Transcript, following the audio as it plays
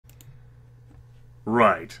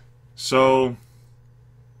Right. So,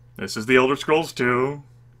 this is the Elder Scrolls 2,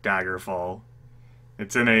 Daggerfall.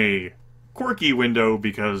 It's in a quirky window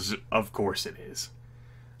because, of course it is.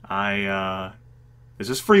 This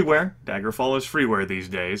is freeware. Daggerfall is freeware these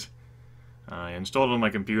days. I installed it on my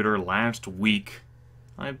computer last week.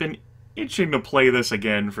 I've been itching to play this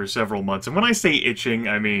again for several months. And when I say itching,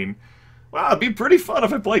 I mean, wow, it'd be pretty fun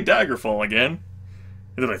if I played Daggerfall again.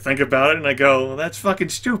 And then I think about it and I go, well, that's fucking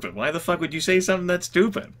stupid. Why the fuck would you say something that's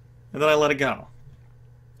stupid? And then I let it go.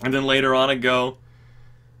 And then later on I go,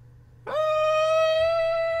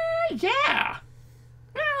 yeah.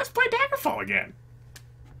 Let's play Daggerfall again.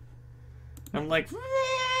 I'm like, no,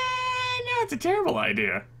 it's a terrible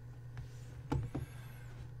idea.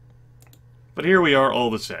 But here we are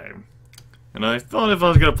all the same. And I thought if I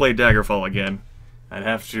was going to play Daggerfall again, I'd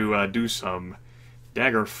have to do some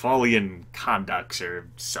Daggerfallian conducts or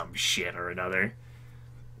some shit or another.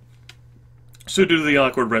 So due to the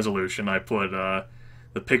awkward resolution, I put the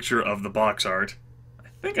picture of the box art. I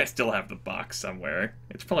think I still have the box somewhere.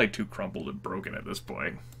 It's probably too crumpled and broken at this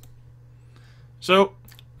point. So,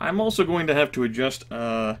 I'm also going to have to adjust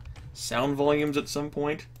sound volumes at some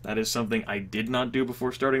point. That is something I did not do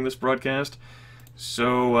before starting this broadcast.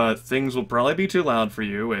 So, things will probably be too loud for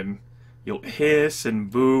you, and you'll hiss and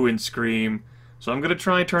boo and scream. So I'm going to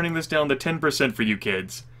try turning this down to 10% for you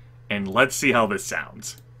kids, and let's see how this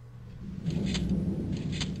sounds.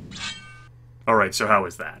 Alright, so how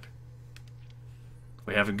is that?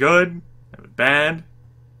 We have it good? Have it bad?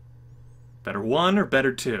 Better 1 or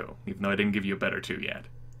better 2? Even though I didn't give you a better 2 yet.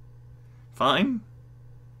 Fine?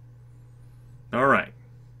 Alright.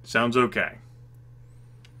 Sounds okay.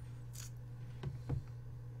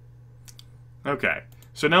 Okay.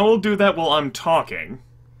 So now we'll do that while I'm talking.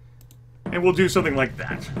 And we'll do something like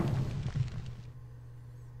that.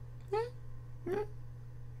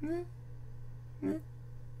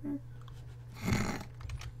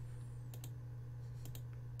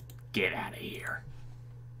 Get out of here.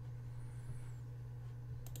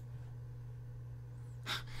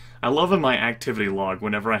 I love in my activity log,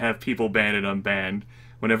 whenever I have people banned and unbanned,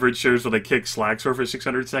 whenever it shows that I kicked Slackshore for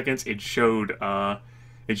 600 seconds, it shows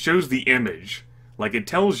the image. Like, it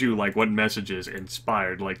tells you, like, what messages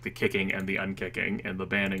inspired, like, the kicking and the unkicking, and the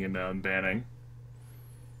banning and the unbanning.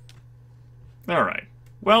 Alright.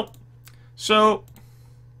 Well, so,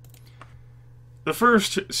 the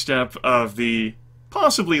first step of the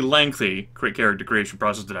possibly lengthy character creation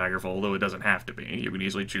process to Daggerfall, although it doesn't have to be, you can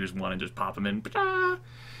easily choose one and just pop them in,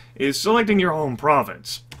 is selecting your home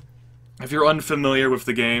province. If you're unfamiliar with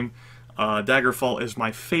the game, Daggerfall is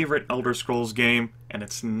my favorite Elder Scrolls game, and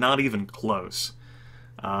it's not even close.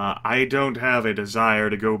 I don't have a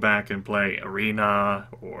desire to go back and play Arena,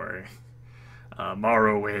 or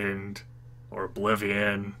Morrowind, or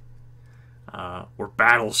Oblivion, or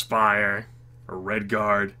Battlespire, or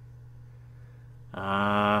Redguard.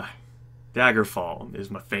 Daggerfall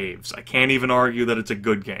is my faves. I can't even argue that it's a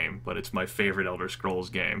good game, but it's my favorite Elder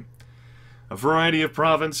Scrolls game. A variety of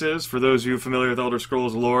provinces. For those of you familiar with Elder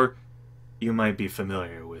Scrolls lore, you might be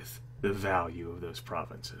familiar with the value of those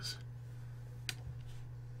provinces.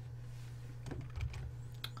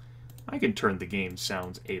 I can turn the game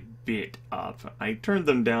sounds a bit up. I turned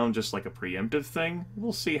them down just like a preemptive thing.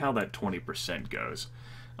 We'll see how that 20% goes.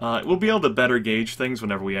 We'll be able to better gauge things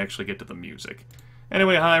whenever we actually get to the music.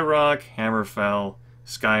 Anyway, High Rock, Hammerfell,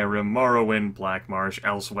 Skyrim, Morrowind, Blackmarsh,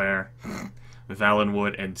 Elsewhere,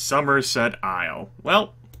 Valenwood, and Somerset Isle.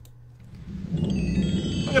 Well,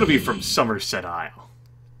 I'm gonna be from Somerset Isle.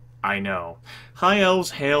 I know. High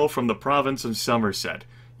Elves hail from the province of Somerset.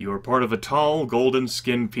 You are part of a tall,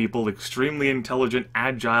 golden-skinned people, extremely intelligent,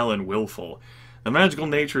 agile, and willful. The magical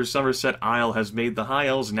nature of Somerset Isle has made the High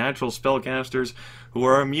Elves natural spellcasters who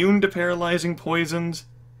are immune to paralyzing poisons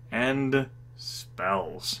and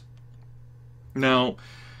spells. Now,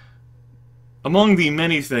 among the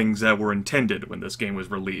many things that were intended when this game was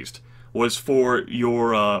released was for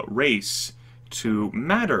your race to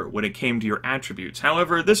matter when it came to your attributes.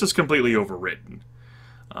 However, this is completely overwritten.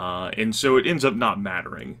 And so it ends up not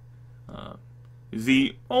mattering.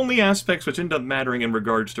 The only aspects which end up mattering in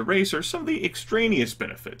regards to race are some of the extraneous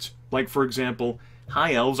benefits. Like, for example,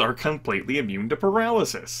 High Elves are completely immune to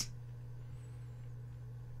paralysis.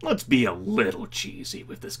 Let's be a little cheesy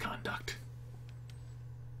with this conduct.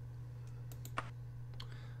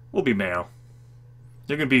 We'll be male.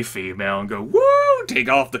 You can be female and go, woo, take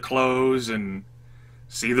off the clothes and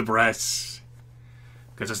see the breasts.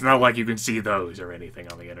 Because it's not like you can see those or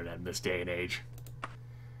anything on the internet in this day and age.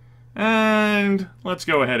 And let's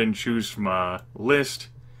go ahead and choose from a list,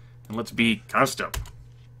 and let's be custom.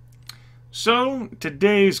 So,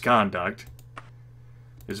 today's conduct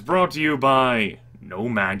is brought to you by no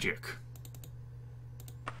magic.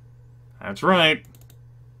 That's right.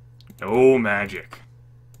 No magic.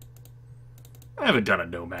 I haven't done a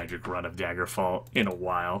no magic run of Daggerfall in a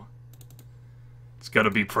while. It's gonna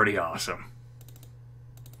be pretty awesome.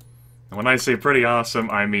 And when I say pretty awesome,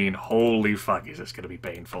 I mean holy fuck is this gonna be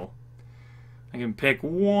painful. I can pick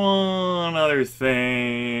one other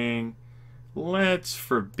thing. Let's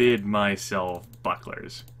forbid myself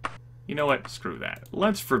bucklers. You know what? Screw that.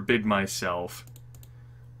 Let's forbid myself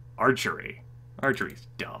archery. Archery's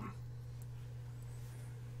dumb.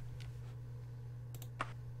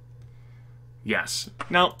 Yes.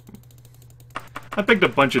 Now, I picked a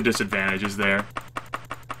bunch of disadvantages there.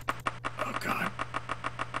 Oh god.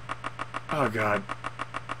 Oh god.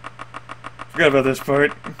 Forgot about this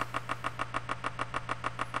part.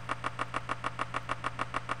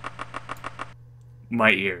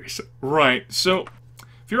 My ears. Right, so,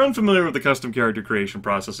 if you're unfamiliar with the custom character creation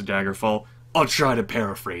process of Daggerfall, I'll try to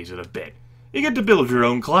paraphrase it a bit. You get to build your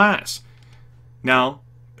own class. Now,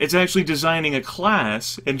 it's actually designing a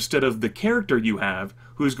class instead of the character you have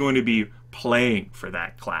who's going to be playing for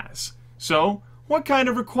that class. So, what kind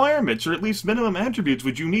of requirements, or at least minimum attributes,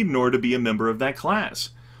 would you need in order to be a member of that class?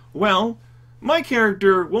 Well, my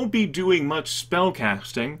character won't be doing much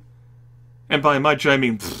spellcasting, and by much I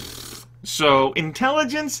mean so,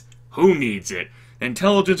 intelligence? Who needs it?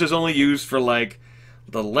 Intelligence is only used for, like,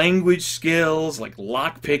 the language skills, like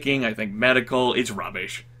lockpicking, I think medical, it's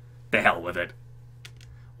rubbish. The hell with it.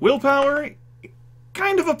 Willpower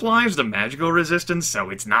kind of applies to magical resistance,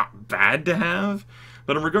 so it's not bad to have.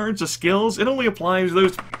 But in regards to skills, it only applies to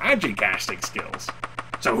those magic casting skills.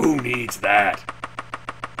 So who needs that?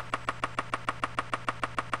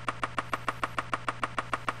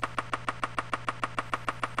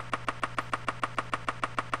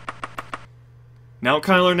 Now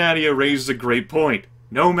Kyler Nadia raises a great point.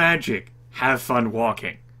 No magic. Have fun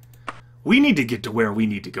walking. We need to get to where we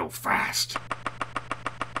need to go fast.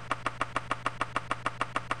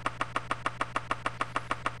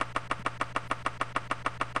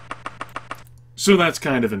 So that's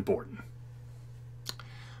kind of important.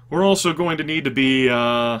 We're also going to need to be,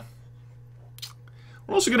 we're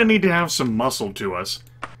also going to need to have some muscle to us.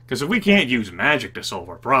 Because if we can't use magic to solve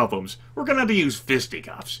our problems, we're going to have to use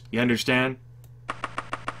fisticuffs. You understand?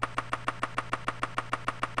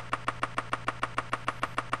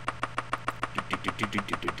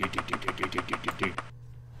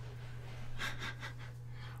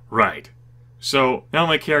 Right. So, now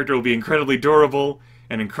my character will be incredibly durable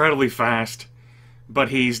and incredibly fast, but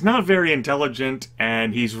he's not very intelligent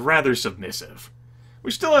and he's rather submissive.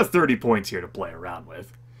 We still have 30 points here to play around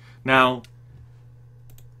with. Now,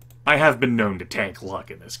 I have been known to tank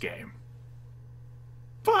luck in this game.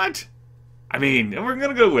 But, I mean, if we're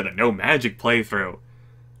gonna go with a no magic playthrough,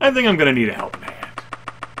 I think I'm gonna need a helping hand.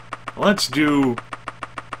 Let's do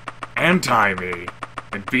anti-me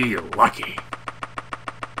and be lucky.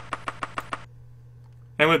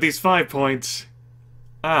 And with these 5 points,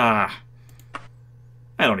 I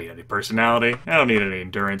don't need any personality. I don't need any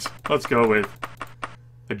endurance. Let's go with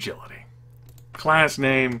agility. Class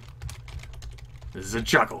name, this is a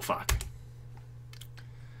chucklefuck.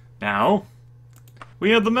 Now,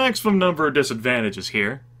 we have the maximum number of disadvantages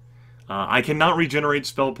here. I cannot regenerate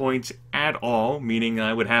spell points at all, meaning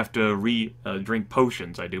I would have to drink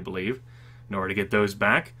potions, I do believe, in order to get those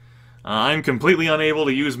back. I'm completely unable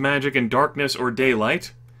to use magic in darkness or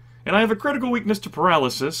daylight, and I have a critical weakness to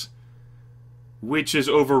paralysis, which is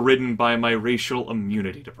overridden by my racial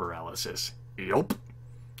immunity to paralysis. Yup.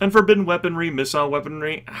 And forbidden weaponry, missile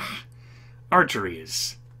weaponry, archery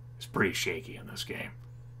is pretty shaky in this game.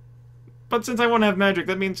 But since I won't have magic,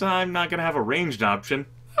 that means I'm not going to have a ranged option.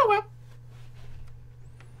 Oh well.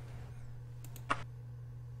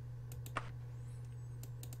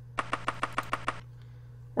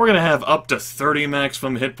 We're going to have up to 30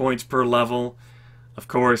 maximum hit points per level. Of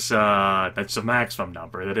course, that's a maximum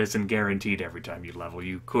number. That isn't guaranteed every time you level.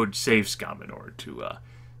 You could save scum in order to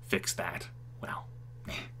fix that. Well,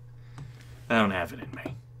 I don't have it in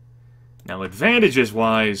me. Now,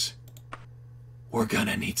 advantages-wise, we're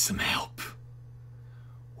gonna need some help.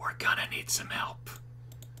 We're gonna need some help.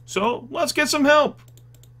 So, let's get some help.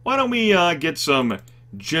 Why don't we get some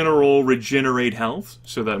general regenerate health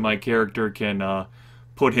so that my character can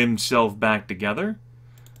put himself back together.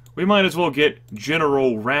 We might as well get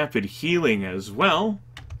general rapid healing as well,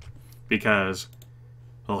 because,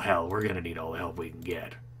 oh hell, we're gonna need all the help we can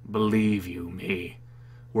get. Believe you me,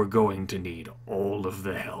 we're going to need all of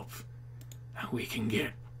the help that we can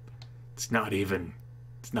get. It's not even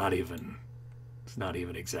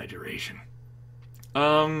exaggeration.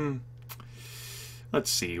 Let's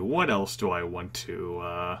see, what else do I want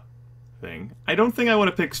to, thing? I don't think I want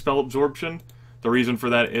to pick Spell Absorption. The reason for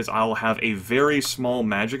that is I'll have a very small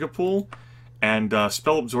Magicka pool, and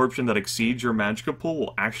Spell Absorption that exceeds your Magicka pool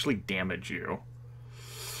will actually damage you.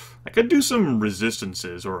 I could do some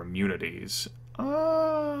resistances or immunities.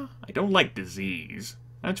 I don't like Disease.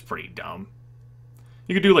 That's pretty dumb.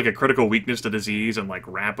 You could do like a critical weakness to disease and like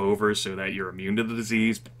wrap over so that you're immune to the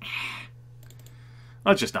disease. But,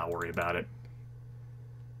 let's just not worry about it.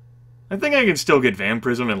 I think I can still get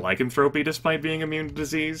Vampirism and Lycanthropy despite being immune to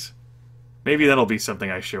disease. Maybe that'll be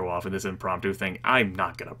something I show off in this impromptu thing. I'm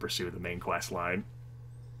not going to pursue the main quest line.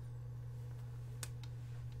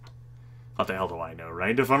 What the hell do I know,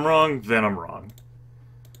 right? If I'm wrong, then I'm wrong.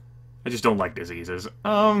 I just don't like diseases.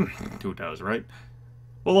 Who knows, right?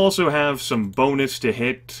 We'll also have some bonus to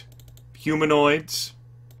hit humanoids.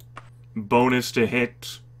 Bonus to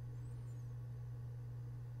hit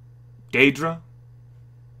Daedra.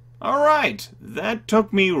 Alright, that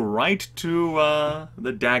took me right to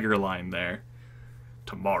the dagger line there.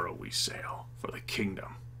 Tomorrow we sail for the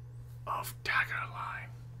kingdom of Daggerline.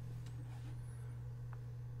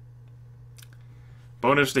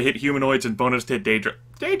 Bonus to hit humanoids and bonus to hit Daedra.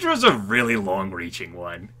 Daedra's a really long-reaching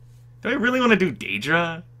one. Do I really want to do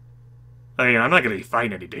Daedra? I mean, I'm not going to be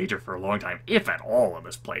fighting any Daedra for a long time, if at all, in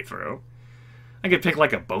this playthrough. I could pick,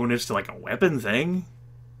 like, a bonus to, like, a weapon thing.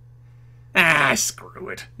 Ah, screw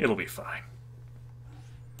it. It'll be fine.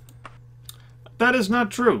 That is not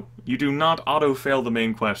true. You do not auto-fail the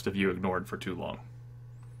main quest if you ignored for too long.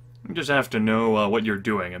 You just have to know what you're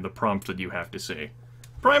doing and the prompts that you have to see.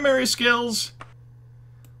 Primary skills?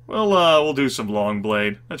 Well, we'll do some Long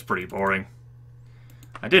Blade. That's pretty boring.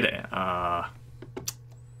 I did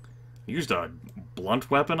used a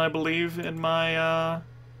blunt weapon, I believe, in my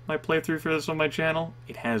my playthrough for this on my channel.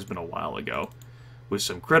 It has been a while ago. With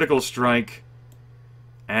some critical strike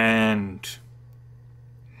and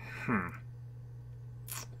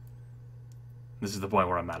this is the point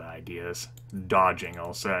where I'm out of ideas. Dodging,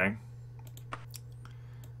 I'll say.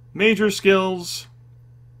 Major skills.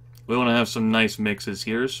 We want to have some nice mixes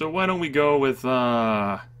here, so why don't we go with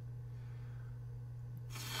I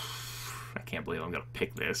can't believe I'm gonna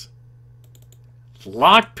pick this.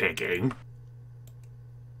 Lockpicking?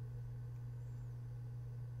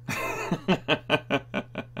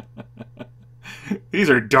 These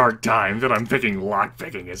are dark times that I'm picking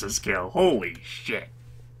lockpicking as a skill. Holy shit.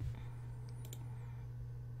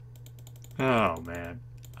 Oh, man.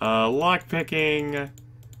 Lockpicking...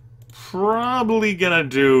 Probably gonna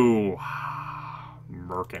do...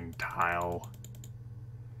 Mercantile.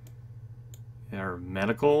 Or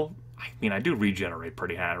medical? I mean, I do regenerate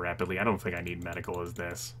pretty rapidly. I don't think I need medical as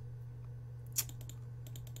this.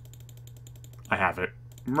 I have it.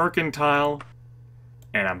 Mercantile.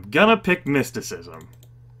 And I'm gonna pick Mysticism.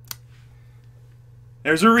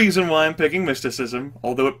 There's a reason why I'm picking Mysticism.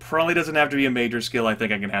 Although it probably doesn't have to be a major skill. I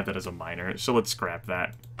think I can have that as a minor. So let's scrap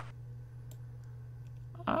that.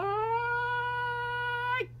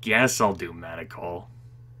 I guess I'll do medical.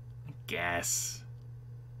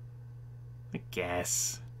 I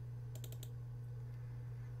guess.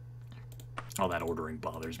 Oh, that ordering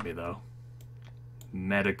bothers me, though.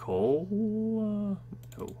 Medical...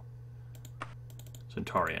 no.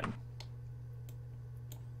 Centaurian.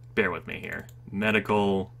 Bear with me here.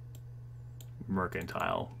 Medical...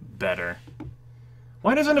 Mercantile. Better.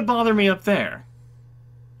 Why doesn't it bother me up there?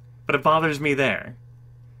 But it bothers me there.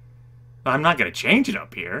 I'm not going to change it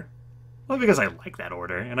up here. Well, because I like that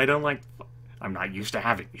order, and I don't like... I'm not used to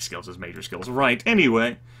having these skills as major skills. Right,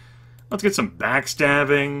 anyway. Let's get some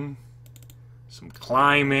backstabbing. Some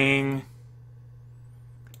climbing.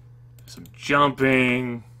 Some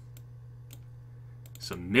jumping.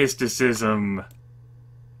 Some mysticism.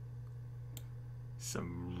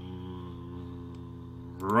 Some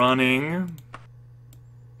running.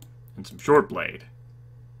 And some short blade.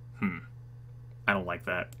 I don't like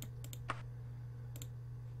that.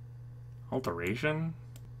 Alteration?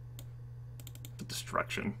 The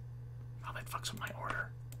destruction. Oh, that fucks with my order.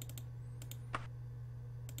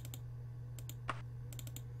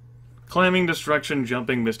 Climbing, destruction,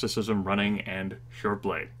 jumping, mysticism, running, and short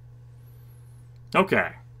blade.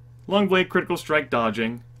 Okay. Long blade, critical strike,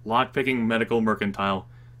 dodging, lockpicking, medical, mercantile,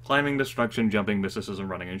 climbing, destruction, jumping, mysticism,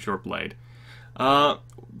 running, and short blade.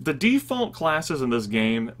 The default classes in this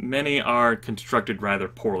game, many are constructed rather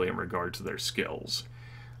poorly in regard to their skills.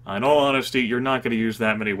 In all honesty, you're not going to use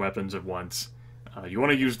that many weapons at once. You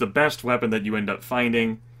want to use the best weapon that you end up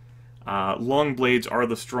finding. Long blades are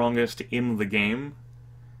the strongest in the game.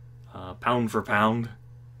 Pound for pound.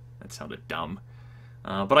 That sounded dumb.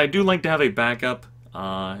 But I do like to have a backup.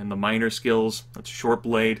 And the minor skills, that's short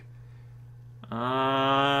blade.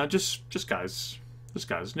 Just guys. Just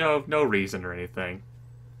guys. No reason or anything.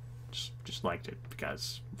 Just liked it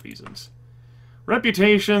because reasons.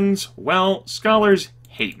 Reputations, well, scholars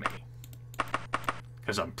hate me.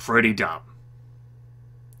 Because I'm pretty dumb.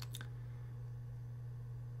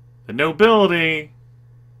 The nobility,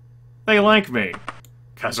 they like me.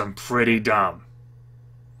 Because I'm pretty dumb.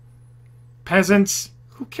 Peasants,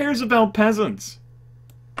 who cares about peasants?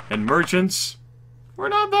 And merchants, we're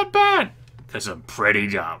not that bad. Because I'm pretty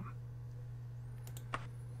dumb.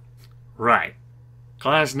 Right.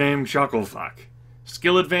 Class name Chucklefuck.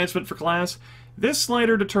 Skill advancement for class. This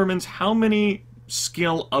slider determines how many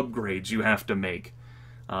skill upgrades you have to make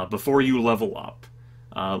before you level up.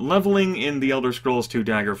 Leveling in the Elder Scrolls II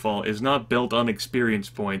Daggerfall is not built on experience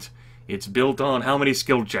points. It's built on how many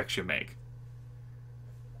skill checks you make.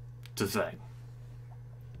 It's a thing.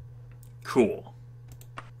 Cool.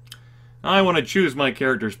 I want to choose my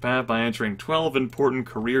character's path by answering 12 important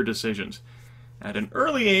career decisions. At an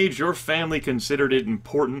early age, your family considered it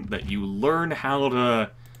important that you learn how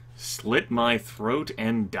to slit my throat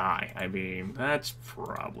and die. I mean, that's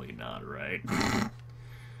probably not right.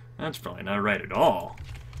 That's probably not right at all.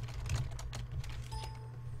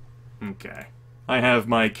 Okay. I have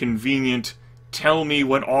my convenient tell me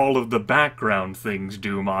what all of the background things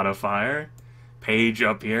do modifier page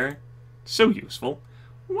up here. So useful.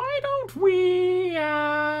 Why don't we,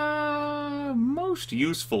 most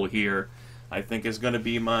useful here, I think is going to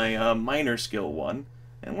be my minor skill one.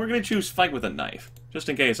 And we're going to choose fight with a knife, just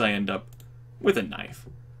in case I end up with a knife.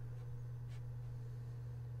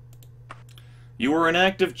 You were an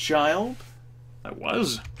active child? I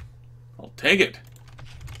was. I'll take it.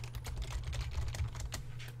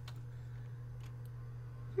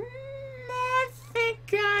 I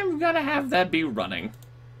think I'm going to have that be running.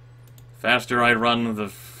 Faster I run, the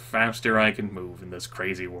faster I can move in this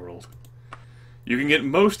crazy world. You can get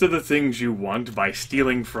most of the things you want by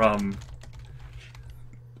stealing from...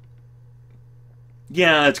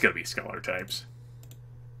 Yeah, it's gonna be scholar types.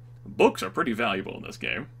 Books are pretty valuable in this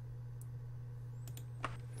game.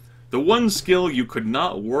 The one skill you could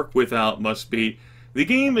not work without must be... The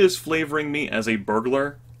game is flavoring me as a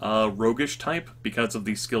burglar, roguish type, because of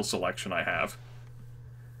the skill selection I have.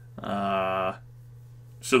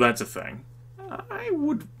 So that's a thing.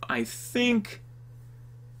 I think...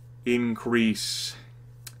 increase...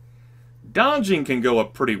 Dodging can go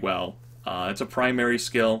up pretty well. It's a primary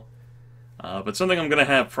skill. But something I'm going to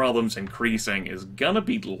have problems increasing is going to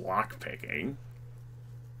be lockpicking.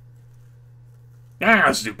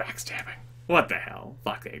 Let's do backstabbing. What the hell?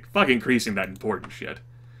 Fuck increasing that important shit.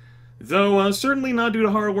 Though, certainly not due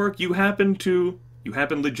to hard work, you happen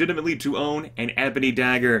legitimately to own an ebony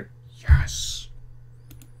dagger. Yes!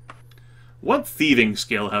 What thieving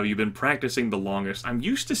skill have you been practicing the longest? I'm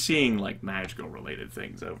used to seeing, like, magical-related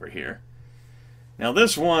things over here. Now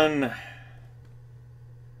this one...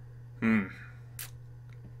 I'm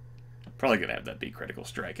probably gonna have that be critical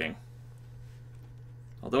striking.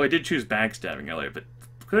 Although I did choose backstabbing earlier, but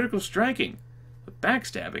critical striking... But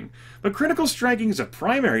backstabbing... But critical striking is a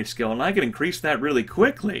primary skill, and I can increase that really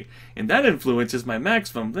quickly. And that influences my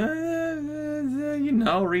maximum... you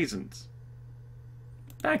know, reasons.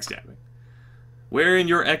 Backstabbing. Wherein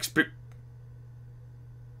your expert...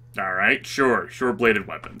 Alright, sure. Short-bladed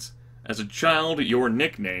weapons. As a child, your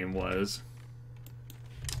nickname was...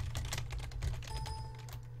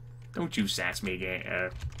 Don't you sass me,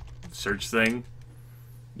 search thing.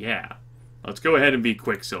 Yeah. Let's go ahead and be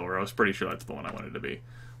Quicksilver. I was pretty sure that's the one I wanted to be.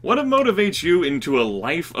 What motivates you into a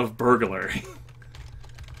life of burglary?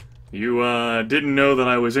 You, didn't know that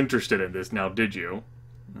I was interested in this now, did you?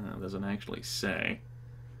 It doesn't actually say.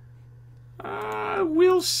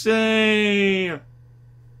 We'll say...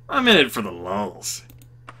 I'm in it for the lulz.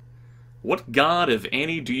 What god, if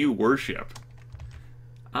any, do you worship?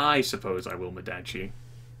 I suppose I will Madachi.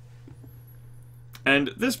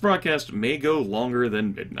 And this broadcast may go longer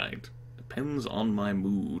than midnight. Depends on my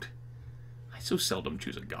mood. I so seldom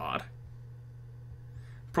choose a god.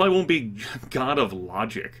 Probably won't be god of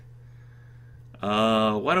logic.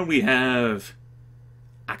 Why don't we have...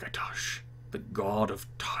 Akatosh, the god of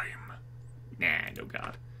time. Nah, no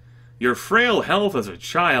god. Your frail health as a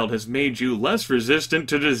child has made you less resistant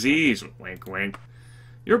to disease. Wink, wink.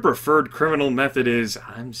 Your preferred criminal method is...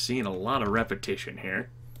 I'm seeing a lot of repetition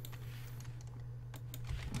here.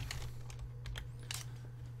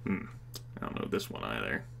 I don't know this one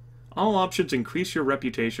either. All options increase your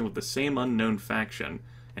reputation with the same unknown faction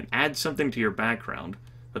and add something to your background,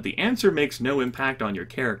 but the answer makes no impact on your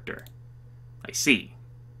character. I see.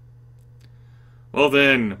 Well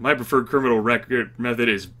then, my preferred criminal record method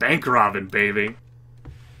is bank robbing, baby.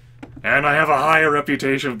 And I have a higher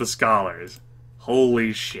reputation with the scholars.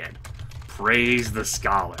 Holy shit. Praise the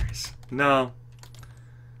scholars. No.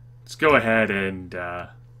 Let's go ahead and, I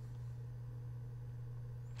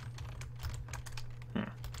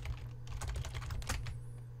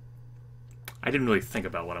didn't really think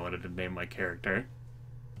about what I wanted to name my character.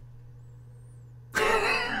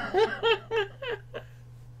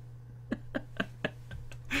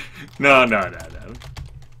 No.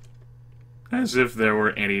 As if there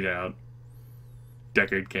were any doubt.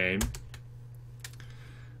 Deckard Cain.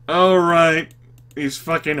 Alright. These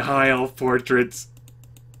fucking high elf portraits.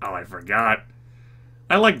 Oh, I forgot.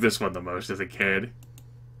 I liked this one the most as a kid.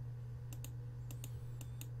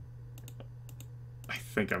 I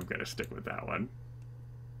think I'm gonna stick with that one.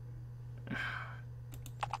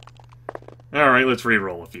 Alright, let's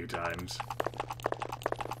re-roll a few times.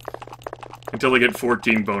 Until I get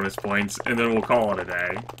 14 bonus points, and then we'll call it a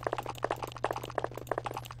day.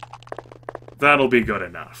 That'll be good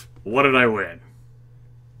enough. What did I win?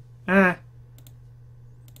 Let's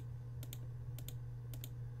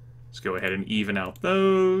go ahead and even out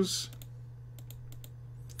those.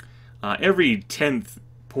 Every 10th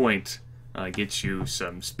point gets you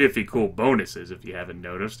some spiffy cool bonuses, if you haven't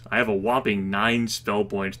noticed. I have a whopping 9 spell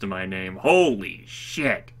points to my name. Holy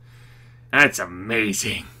shit! That's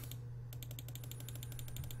amazing.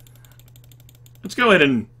 Let's go ahead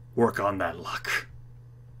and work on that luck.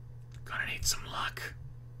 Gonna need some luck.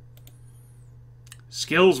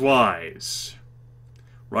 Skills-wise.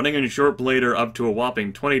 Running and short blade are up to a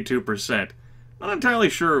whopping 22%. Not entirely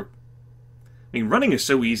sure. I mean, running is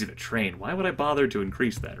so easy to train. Why would I bother to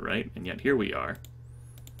increase that, right? And yet here we are.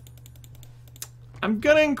 I'm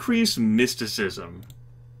gonna increase mysticism.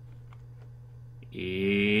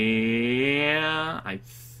 Yeah, I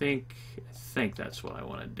think that's what I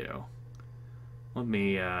want to do. Let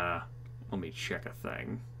me check a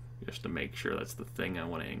thing, just to make sure that's the thing I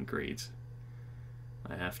want to increase.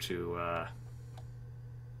 I have to,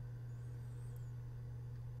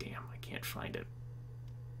 damn, I can't find it.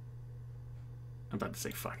 I'm about to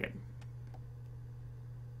say fuck it.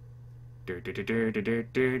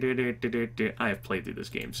 I have played through this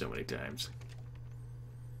game so many times.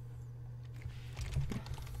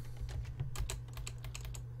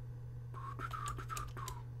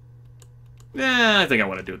 Yeah, I think I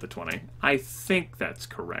want to do it the 20. I think that's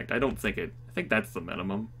correct. I don't think it... I think that's the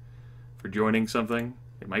minimum for joining something.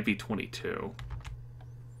 It might be 22.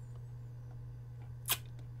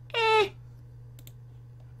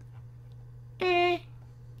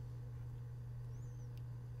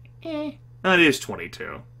 That is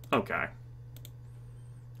 22. Okay.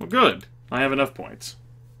 Well, good. I have enough points.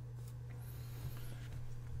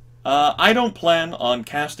 I don't plan on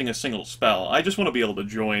casting a single spell. I just want to be able to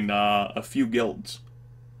join a few guilds.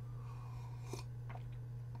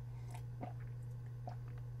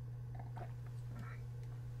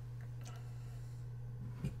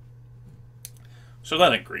 So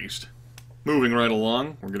that increased. Moving right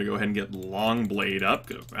along, we're going to go ahead and get Long Blade up,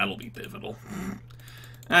 because that'll be pivotal.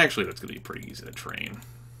 Actually, that's going to be pretty easy to train.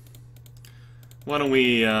 Why don't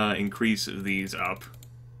we increase these up?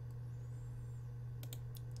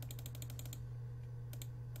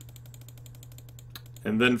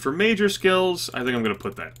 And then for major skills, I think I'm going to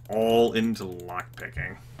put that all into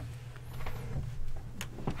lockpicking.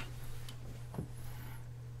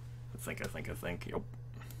 I think. Yep.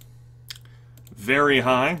 Very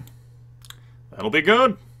high. That'll be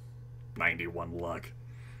good. 91 luck.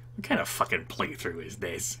 What kind of fucking playthrough is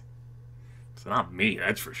this? It's not me,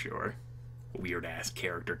 that's for sure. Weird-ass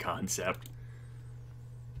character concept.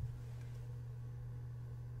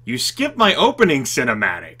 You skipped my opening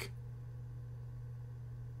cinematic!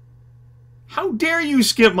 How dare you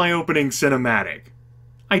skip my opening cinematic?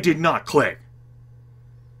 I did not click.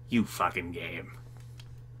 You fucking game.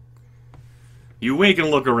 You wake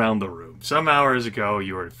and look around the room. Some hours ago,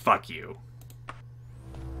 you were fuck you.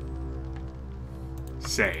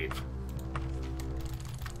 Save.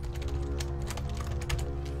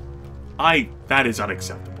 That is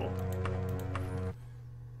unacceptable.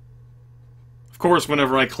 Of course,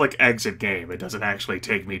 whenever I click exit game, it doesn't actually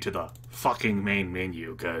take me to the fucking main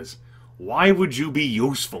menu, because why would you be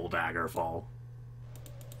useful, Daggerfall?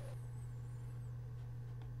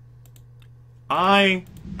 I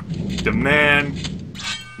demand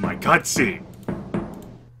my cutscene.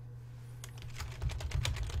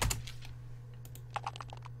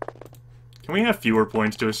 Can we have fewer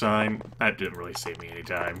points to assign? That didn't really save me any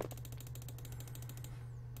time.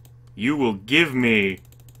 You will give me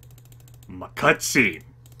my cutscene.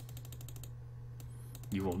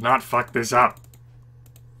 You will not fuck this up.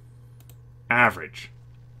 Average.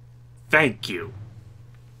 Thank you.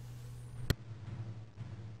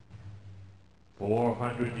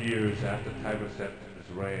 400 years after Tiber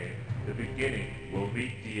Septim's reign, the beginning will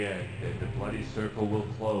meet the end, and the bloody circle will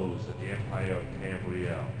close at the Empire of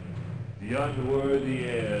Tamriel. The unworthy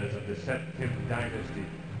heirs of the Septim dynasty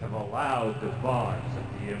have allowed the bonds of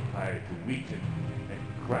the Empire to weaken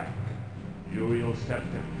and crack. Uriel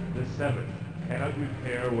Septim, the Seventh, cannot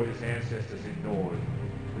repair what his ancestors ignored.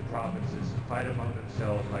 The provinces fight among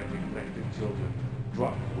themselves like neglected children,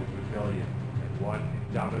 drunk with rebellion, and one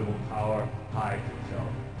indomitable power hides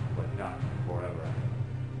itself, but not forever.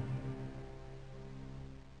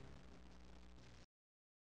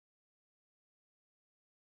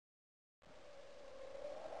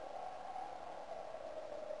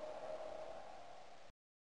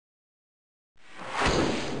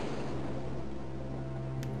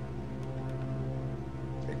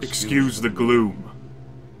 Excuse the gloom,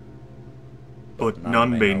 but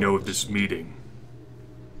none may know of this meeting.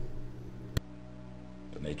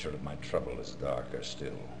 The nature of my trouble is darker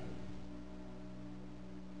still.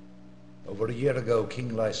 Over a year ago,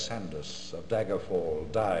 King Lysandus of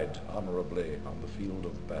Daggerfall died honorably on the field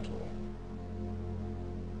of battle.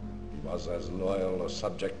 He was as loyal a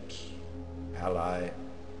subject, ally,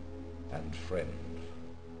 and friend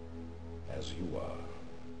as you are.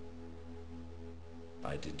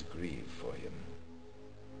 I did grieve for him,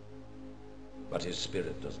 but his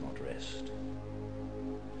spirit does not rest.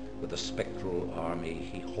 With a spectral army,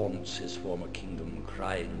 he haunts his former kingdom,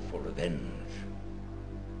 crying for revenge.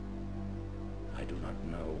 I do not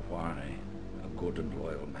know why a good and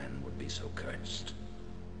loyal man would be so cursed.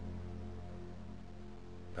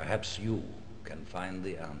 Perhaps you can find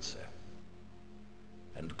the answer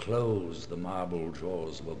and close the marble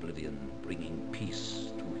jaws of oblivion, bringing peace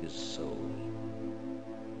to his soul.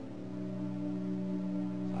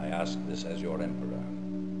 I ask this as your emperor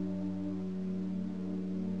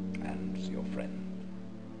and your friend.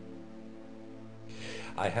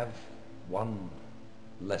 I have one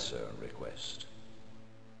lesser request.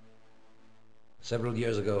 Several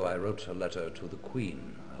years ago, I wrote a letter to the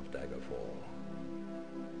Queen of Daggerfall.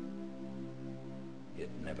 It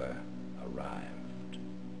never arrived.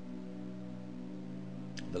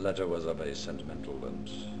 The letter was of a sentimental and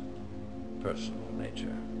personal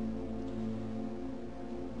nature.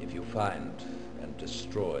 If you find and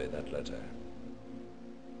destroy that letter,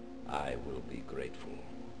 I will be grateful.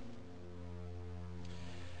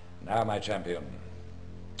 Now, my champion,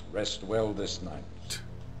 rest well this night.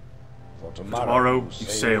 For tomorrow You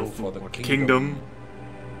sail for the kingdom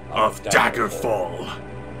of Daggerfall.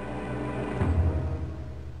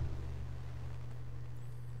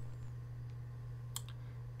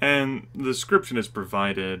 And the description is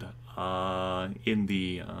provided in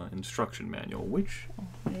the instruction manual, which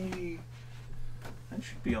that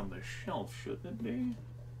should be on the shelf, shouldn't it be?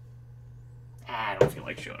 I don't feel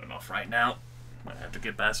like showing it off right now. Might have to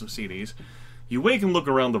get past some CDs. You wake and look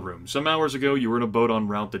around the room. Some hours ago, you were in a boat en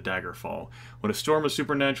route to Daggerfall, when a storm of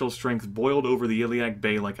supernatural strength boiled over the Iliac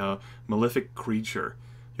Bay like a malefic creature.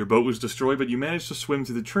 Your boat was destroyed, but you managed to swim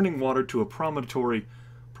through the churning water to a promontory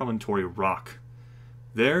rock.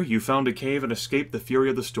 There, you found a cave and escaped the fury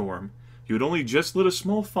of the storm. You had only just lit a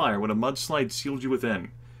small fire when a mudslide sealed you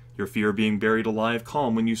within. Your fear of being buried alive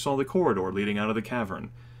calmed when you saw the corridor leading out of the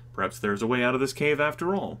cavern. Perhaps there's a way out of this cave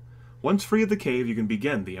after all. Once free of the cave, you can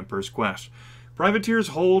begin the Emperor's quest. Privateer's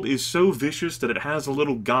Hold is so vicious that it has a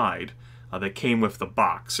little guide that came with the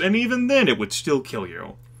box, and even then it would still kill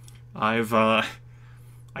you. I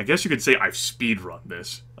guess you could say I've speedrun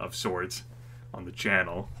this, of sorts, on the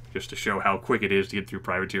channel, just to show how quick it is to get through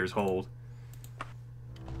Privateer's Hold.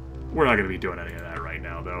 We're not going to be doing any of that right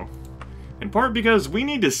now, though. In part because we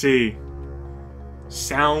need to see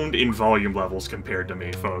sound and volume levels compared to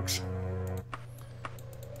me, folks.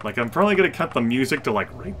 Like, I'm probably going to cut the music to,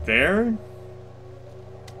 like, right there.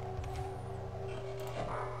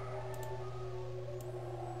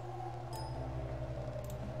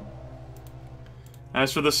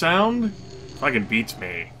 As for the sound, fucking beats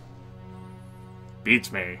me.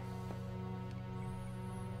 Beats me.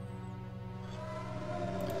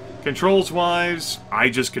 Controls-wise, I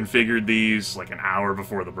just configured these like an hour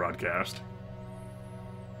before the broadcast.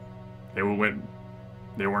 They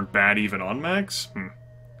weren't bad even on max?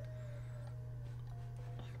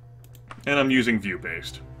 And I'm using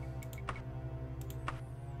view-based.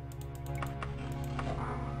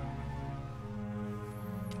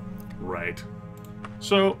 Right.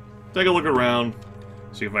 So, take a look around.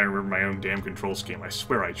 See if I remember my own damn control scheme. I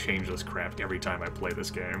swear I change this crap every time I play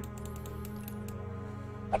this game.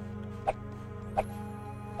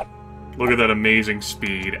 Look at that amazing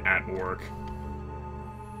speed at work.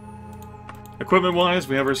 Equipment-wise,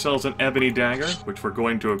 we have ourselves an ebony dagger, which we're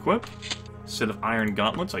going to equip. Set of iron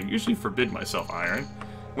gauntlets. I usually forbid myself iron.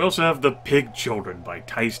 We also have the Pig Children by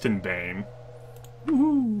Tyson Bane.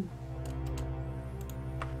 Woohoo!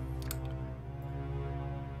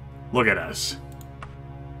 Look at us.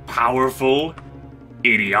 Powerful,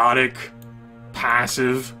 idiotic,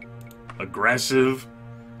 passive, aggressive,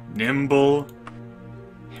 nimble,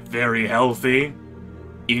 very healthy,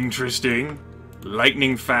 interesting,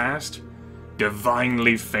 lightning fast,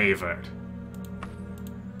 divinely favored.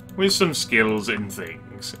 With some skills and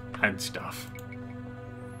things and stuff.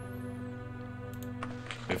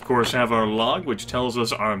 We of course have our log, which tells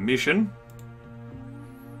us our mission.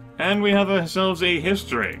 And we have ourselves a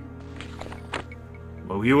history.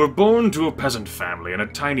 Well, you were born to a peasant family in a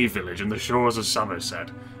tiny village in the shores of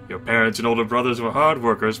Somerset. Your parents and older brothers were hard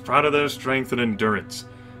workers, proud of their strength and endurance.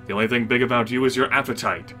 The only thing big about you is your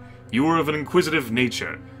appetite. You were of an inquisitive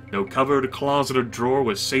nature. No cupboard, closet, or drawer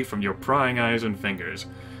was safe from your prying eyes and fingers.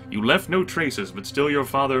 You left no traces, but still your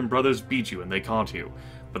father and brothers beat you and they caught you.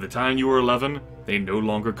 By the time you were 11, they no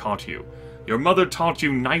longer caught you. Your mother taught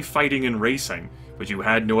you knife fighting and racing, but you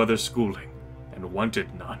had no other schooling, and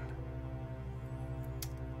wanted none.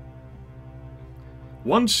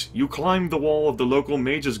 Once, you climbed the wall of the local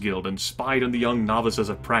mages guild and spied on the young novices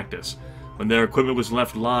at practice. When their equipment was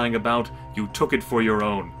left lying about, you took it for your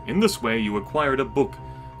own. In this way, you acquired a book.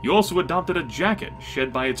 You also adopted a jacket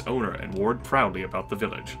shed by its owner and wore it proudly about the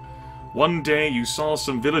village. One day, you saw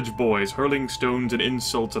some village boys hurling stones and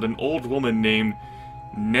insults at an old woman named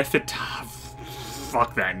Nephita.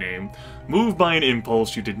 Fuck that name. Moved by an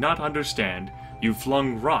impulse you did not understand, you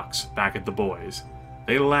flung rocks back at the boys.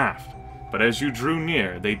 They laughed, but as you drew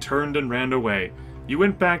near, they turned and ran away. You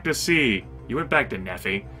went back to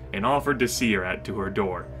Nephi and offered to see her to her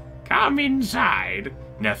door. "Come inside,"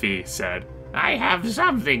 Nephi said. "I have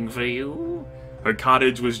something for you." Her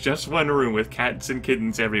cottage was just one room with cats and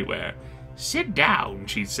kittens everywhere. "Sit down,"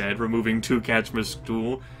 she said, removing 2 cats from a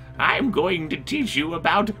stool. "I'm going to teach you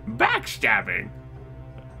about backstabbing."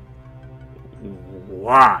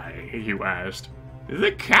 "Why?" you asked.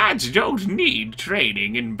 "The cats don't need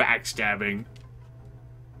training in backstabbing."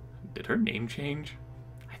 Did her name change?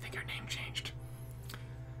 I think her name changed.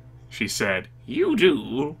 She said, "You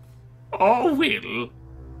do, or will.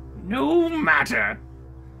 No matter."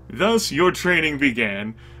 Thus your training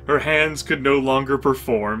began. Her hands could no longer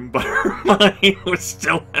perform, but her mind was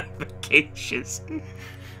still efficacious.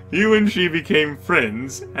 You and she became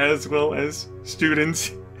friends, as well as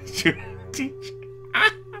students to teach.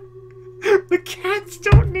 The cats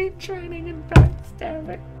don't need training in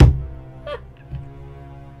backstabbing.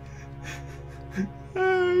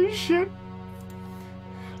 Oh, shit.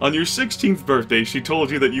 On your 16th birthday, she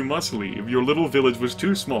told you that you must leave. Your little village was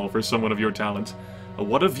too small for someone of your talents.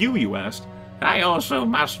 "What of you?" you asked. "I also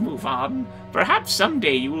must move on. Perhaps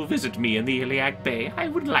someday you will visit me in the Iliac Bay. I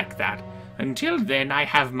would like that. Until then, I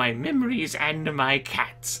have my memories and my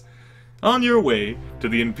cats." On your way to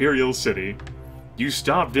the Imperial City, you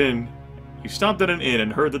stopped at an inn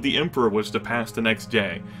and heard that the Emperor was to pass the next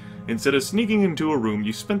day. Instead of sneaking into a room,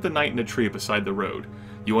 you spent the night in a tree beside the road.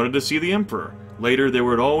 You wanted to see the Emperor. Later, there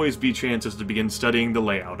would always be chances to begin studying the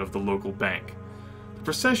layout of the local bank. The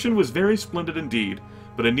procession was very splendid indeed,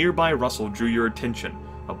 but a nearby rustle drew your attention.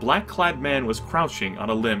 A black-clad man was crouching on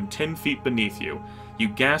a limb 10 feet beneath you. You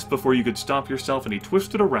gasped before you could stop yourself, and he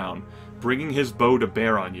twisted around, bringing his bow to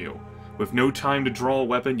bear on you. With no time to draw a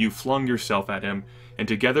weapon, you flung yourself at him, and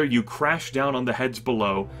together you crashed down on the heads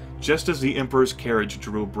below, just as the Emperor's carriage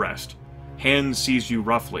drew abreast. Hands seized you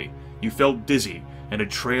roughly. You felt dizzy, and a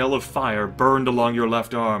trail of fire burned along your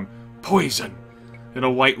left arm. "Poison!" And a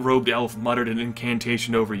white-robed elf muttered an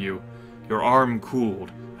incantation over you. Your arm cooled,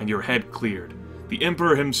 and your head cleared. The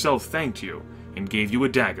Emperor himself thanked you, and gave you a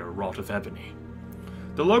dagger wrought of ebony.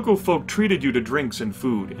 The local folk treated you to drinks and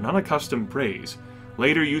food, and unaccustomed praise.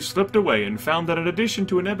 Later you slipped away and found that in addition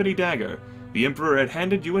to an ebony dagger, the Emperor had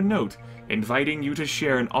handed you a note, inviting you to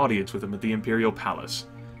share an audience with him at the Imperial Palace.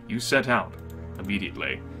 You set out,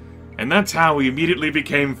 immediately. And that's how we immediately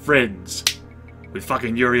became friends. With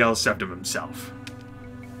fucking Uriel Septim himself.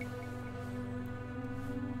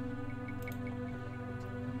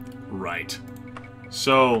 Right.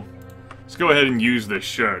 So, let's go ahead and use this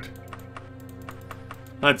shirt.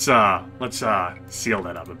 Let's seal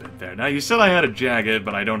that up a bit there. Now, you said I had a jacket,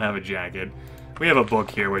 but I don't have a jacket. We have a book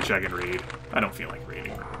here which I can read. I don't feel like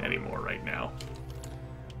reading anymore right now.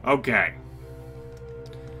 Okay.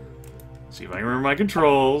 See if I can remember my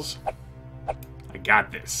controls. I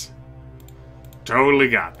got this. Totally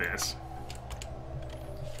got this.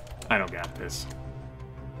 I don't got this.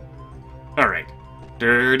 Alright.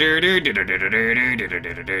 I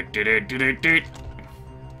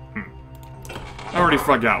already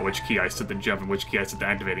forgot which key I set the jump and which key I set the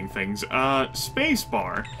activating things.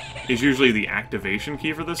 Spacebar is usually the activation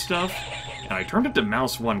key for this stuff. And I turned it to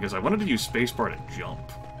mouse 1 because I wanted to use spacebar to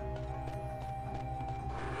jump.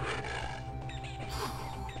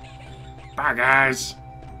 Bye, guys.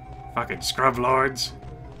 Fucking scrub lords.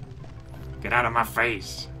 Get out of my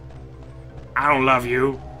face. I don't love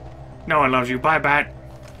you. No one loves you. Bye, Bat.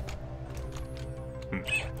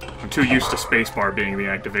 I'm too used to spacebar being the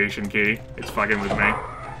activation key. It's fucking with me.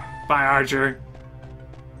 Bye, Archer.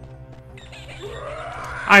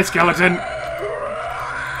 Hi, Skeleton.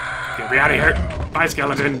 Get me out of here. Bye,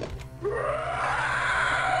 Skeleton.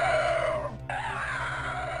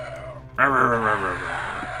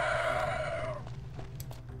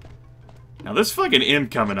 Now this fucking imp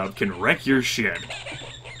coming up can wreck your shit.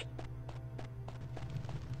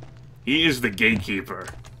 He is the gatekeeper.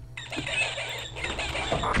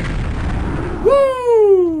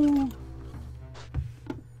 Woo!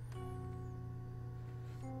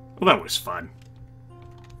 Well, that was fun.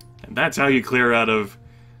 And that's how you clear out of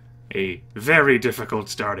a very difficult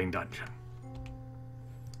starting dungeon.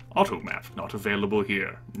 Auto map not available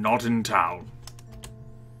here. Not in town.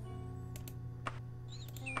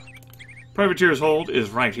 Privateer's Hold is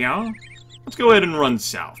right here. Let's go ahead and run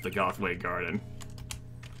south, the Gothway Garden.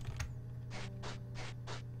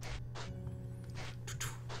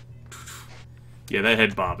 Yeah, that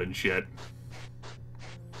head bobbing shit.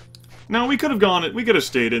 No, we could have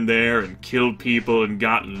stayed in there and killed people and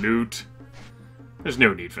got loot. There's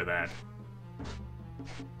no need for that.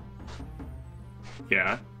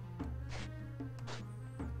 Yeah.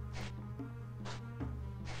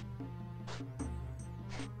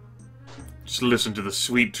 Just listen to the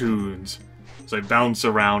sweet tunes as I bounce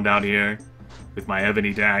around out here with my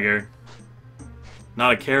ebony dagger.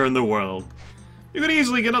 Not a care in the world. You could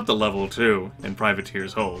easily get up to level 2 in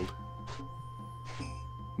Privateer's Hold.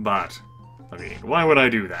 But, I mean, why would I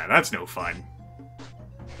do that? That's no fun.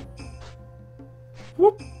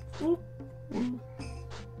 Whoop, whoop, whoop.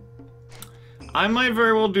 I might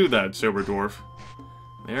very well do that, Sober Dwarf.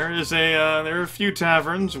 There are a few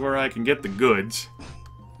taverns where I can get the goods.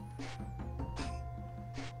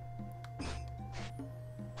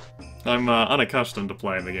 I'm unaccustomed to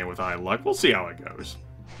playing the game with high luck. We'll see how it goes.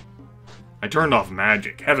 I turned off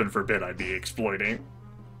magic. Heaven forbid I be exploiting.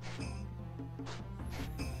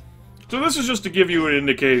 So this is just to give you an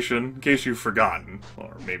indication, in case you've forgotten,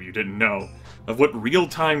 or maybe you didn't know, of what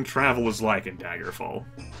real-time travel is like in Daggerfall.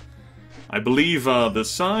 I believe the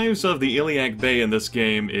size of the Iliac Bay in this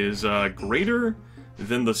game is greater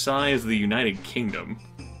than the size of the United Kingdom.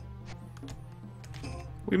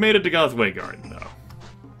 We made it to Gothway Garden, though.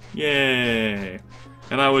 Yay!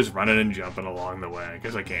 And I was running and jumping along the way,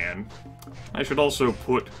 because I can. I should also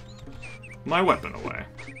put my weapon away.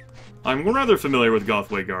 I'm rather familiar with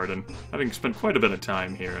Gothway Garden, having spent quite a bit of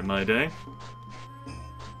time here in my day.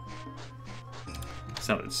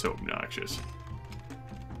 Sounded so obnoxious.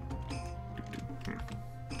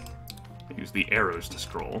 I use the arrows to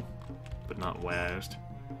scroll, but not WASD.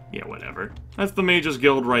 Yeah, whatever. That's the Mage's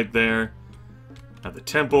Guild right there. Now the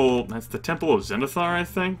temple, that's the Temple of Zenithar, I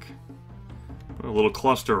think. A little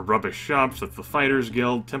cluster of rubbish shops. That's the Fighters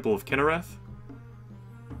Guild, Temple of Kinnereth.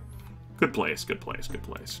 Good place, good place, good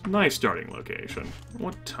place. Nice starting location.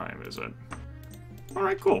 What time is it?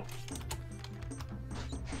 Alright, cool.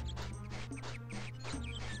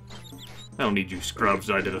 I don't need you scrubs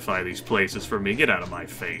to identify these places for me. Get out of my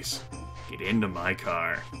face. Get into my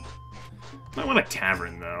car. I want a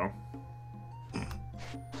tavern, though.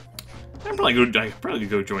 I'd probably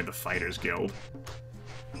go join the Fighters Guild.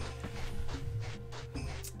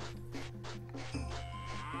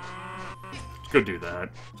 Let's go do that,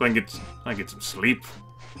 so I can get some sleep.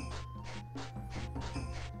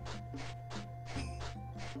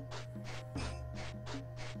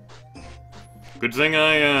 Good thing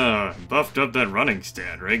I buffed up that running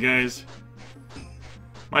stat, right, guys?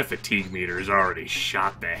 My fatigue meter is already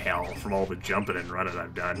shot to hell from all the jumping and running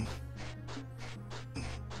I've done.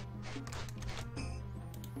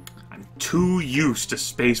 I'm too used to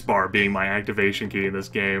spacebar being my activation key in this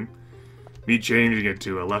game. Me changing it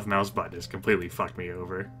to a left mouse button has completely fucked me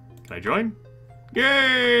over. Can I join?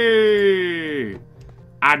 Yay!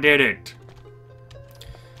 I did it!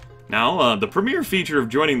 Now, the premier feature of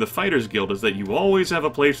joining the Fighters Guild is that you always have a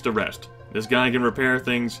place to rest. This guy can repair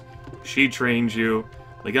things, she trains you,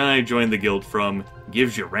 the guy I joined the guild from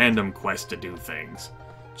gives you random quests to do things.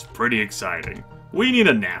 It's pretty exciting. We need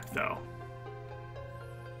a nap, though.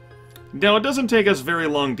 Now, it doesn't take us very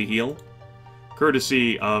long to heal,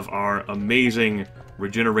 courtesy of our amazing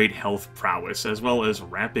regenerate health prowess, as well as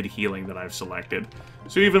rapid healing that I've selected.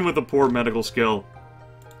 So even with a poor medical skill,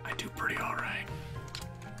 I do pretty alright.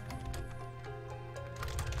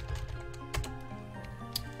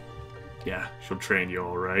 Yeah, she'll train you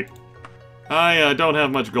alright. I don't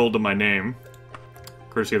have much gold to my name,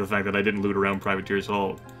 courtesy of the fact that I didn't loot around Privateer's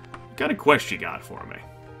Hall. What kind of quest you got for me?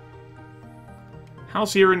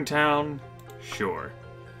 House here in town? Sure.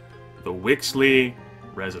 The Wixley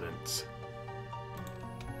Residence.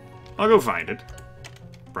 I'll go find it.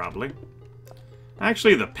 Probably.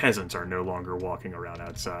 Actually, the peasants are no longer walking around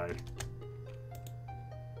outside.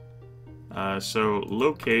 So,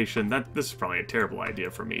 location. This is probably a terrible idea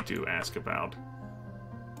for me to ask about.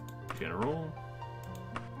 General.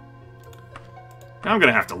 Now I'm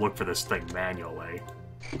gonna have to look for this thing manually.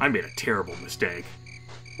 I made a terrible mistake.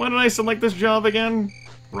 Why did I select this job again?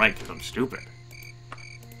 Right, because I'm stupid.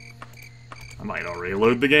 I might already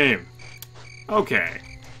load the game. Okay.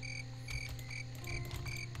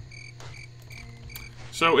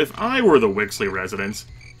 So if I were the Wixley residents,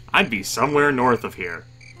 I'd be somewhere north of here.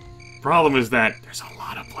 Problem is that there's a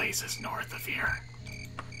lot of places north of here.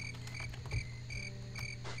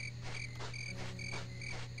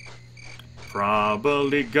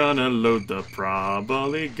 Probably gonna load the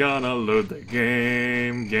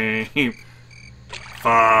game.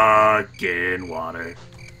 Fucking water.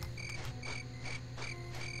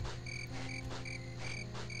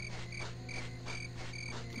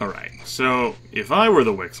 Alright, so if I were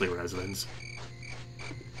the Wixley residents,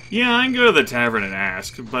 yeah, I can go to the tavern and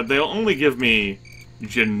ask, but they'll only give me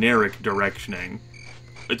generic directioning.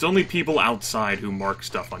 It's only people outside who mark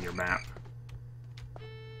stuff on your map.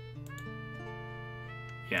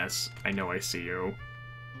 Yes, I know I see you.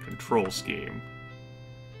 Control scheme.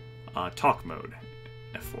 Talk mode.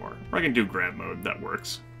 F4. Or I can do grab mode, that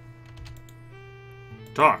works.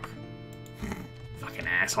 Talk. Fucking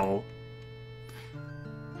asshole.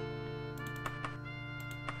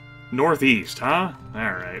 Northeast, huh?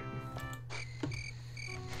 Alright.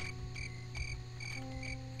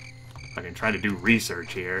 I can try to do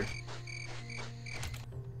research here.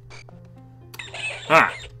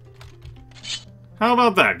 Ah! How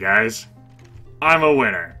about that, guys? I'm a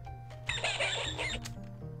winner.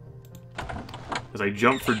 As I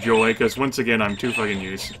jump for joy, because once again, I'm too fucking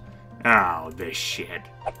used. Oh, this shit.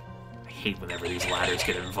 I hate whenever these ladders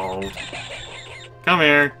get involved. Come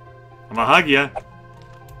here. I'm gonna hug ya.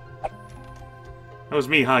 That was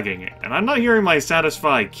me hugging it, and I'm not hearing my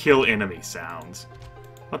satisfy kill enemy sounds.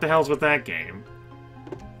 What the hell's with that game?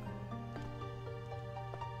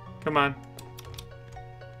 Come on.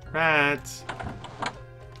 Rats.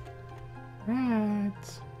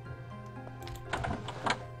 Rats.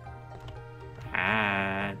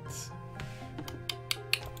 Rats.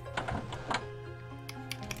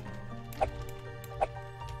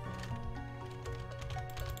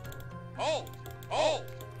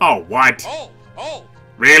 Oh, what?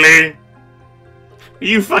 Really? Are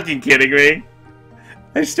you fucking kidding me?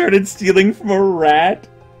 I started stealing from a rat,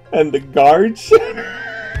 and the guards...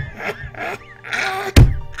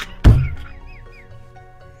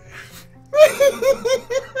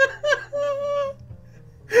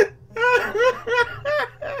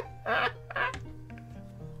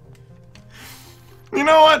 You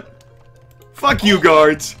know what? Fuck you,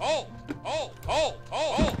 guards.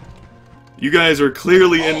 You guys are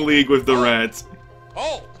clearly in league with the rats.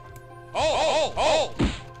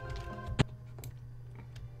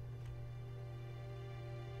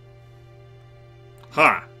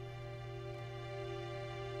 Huh.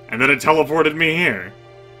 And then it teleported me here.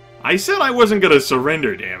 I said I wasn't gonna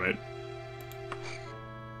surrender, damn it.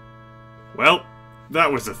 Well,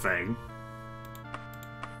 that was a thing.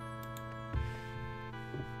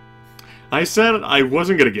 I said I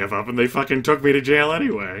wasn't gonna give up, and they fucking took me to jail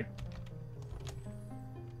anyway.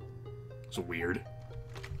 It's weird.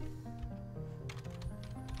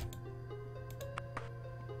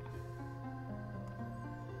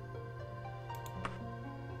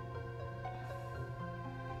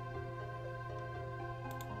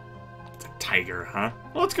 It's a tiger, huh?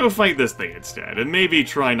 Well, let's go fight this thing instead, and maybe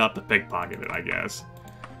try not to pickpocket it, I guess.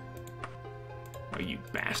 Oh, you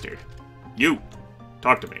bastard. You!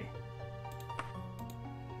 Talk to me.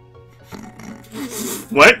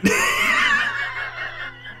 What?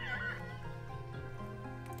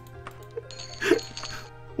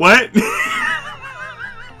 What?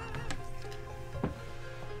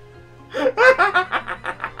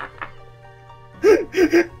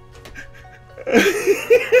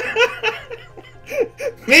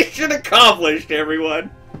 Mission accomplished, everyone.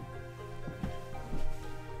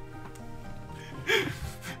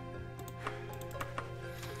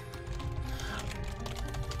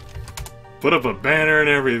 Put up a banner and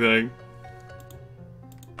everything.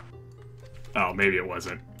 Oh, maybe it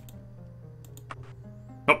wasn't.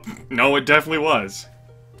 Oh, no, it definitely was.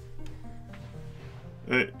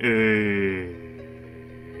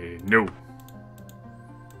 No.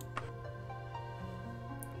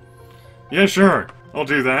 Yeah, sure. I'll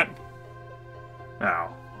do that. Oh,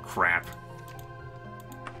 crap.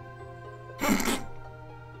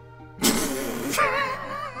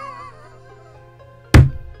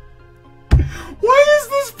 Why is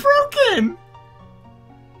this broken?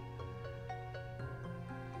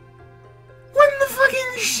 What in the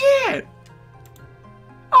fucking shit?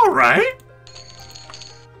 Alright.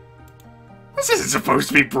 This isn't supposed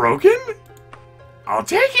to be broken. I'll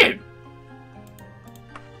take it.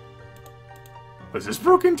 Was this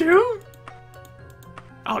broken too?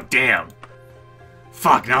 Oh, damn.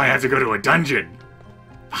 Fuck, now I have to go to a dungeon.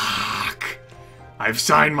 Fuck. I've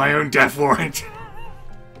signed my own death warrant.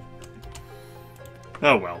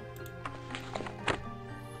 Oh well.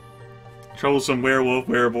 Troublesome werewolf,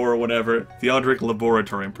 werebore, whatever. Theodric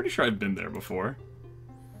Laboratory. I'm pretty sure I've been there before.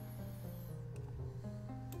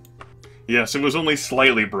 Yes, it was only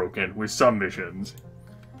slightly broken with some missions.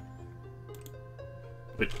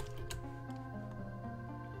 But...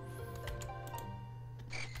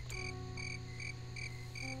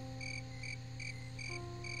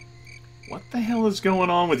 what the hell is going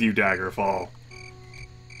on with you, Daggerfall?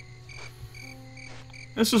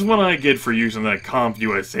 This is what I get for using that Comp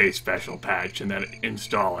USA special patch and that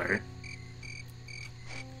installer.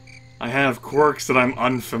 I have quirks that I'm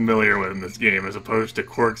unfamiliar with in this game as opposed to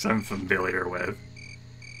quirks I'm familiar with.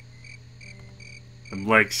 I'm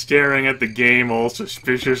like staring at the game all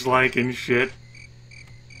suspicious-like and shit.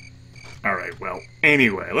 Alright, well,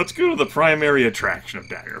 anyway, let's go to the primary attraction of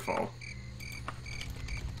Daggerfall.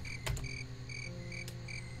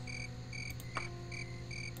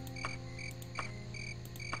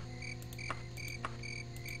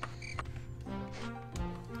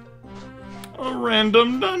 A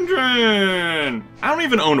random dungeon! I don't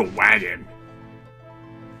even own a wagon.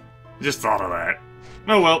 Just thought of that.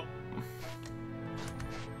 Oh well.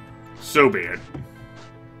 So be it.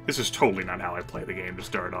 This is totally not how I play the game to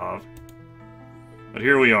start off. But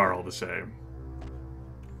here we are all the same.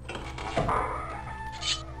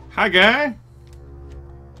 Hi, guy!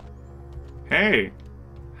 Hey!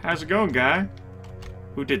 How's it going, guy?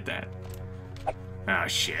 Who did that? Ah,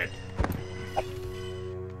 shit.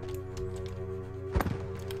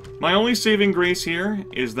 My only saving grace here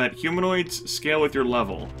is that humanoids scale with your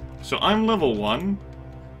level. So I'm level 1,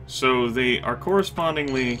 so they are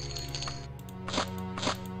correspondingly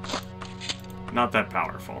not that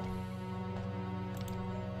powerful.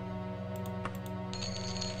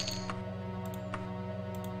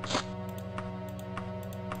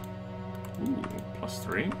 Ooh,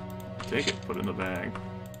 +3. Take it, put it in the bag.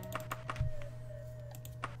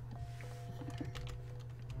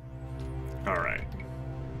 Alright.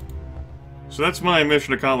 So that's my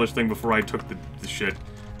mission accomplished thing before I took the shit.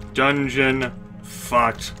 Dungeon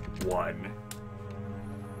fucked 1.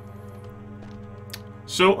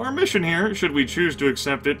 So our mission here, should we choose to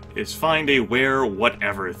accept it, is find a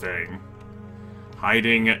where-whatever thing.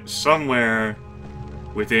 Hiding somewhere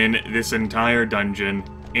within this entire dungeon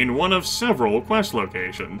in one of several quest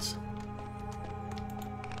locations.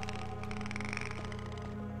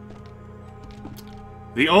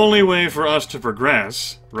 The only way for us to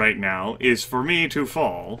progress right now is for me to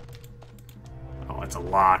fall. Oh, it's a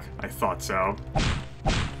lock. I thought so.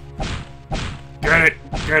 Get it!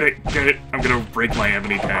 Get it! Get it! I'm gonna break my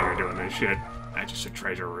ebony dagger doing this shit. That's just a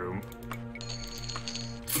treasure room.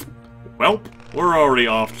 Welp, we're already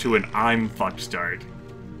off to an I'm fucked start.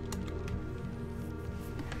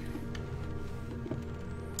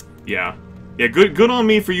 Yeah. Yeah, good on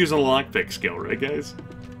me for using a lockpick skill, right, guys?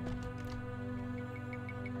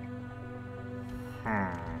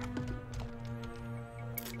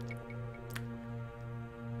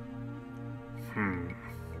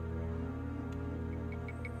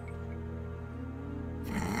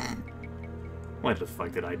 Why the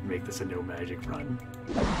fuck did I make this a no magic run?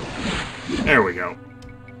 There we go.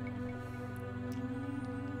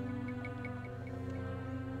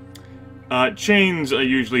 Chains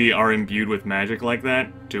usually are imbued with magic like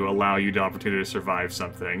that to allow you the opportunity to survive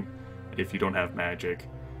something if you don't have magic.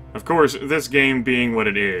 Of course, this game being what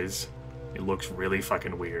it is, it looks really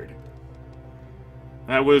fucking weird.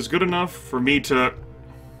 That was good enough for me to...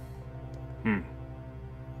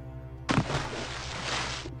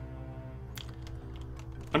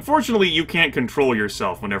 Unfortunately, you can't control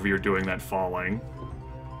yourself whenever you're doing that falling.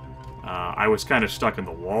 I was kind of stuck in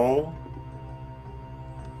the wall.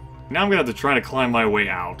 Now I'm gonna have to try to climb my way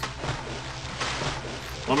out.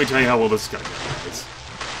 Let me tell you how well this is gonna go, guys.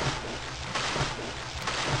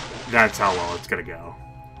 That's how well it's gonna go.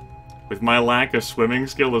 With my lack of swimming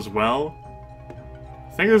skill as well,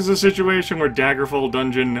 I think this is a situation where Daggerfall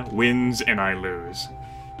Dungeon wins and I lose.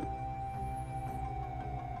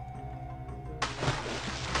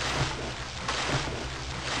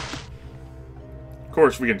 Of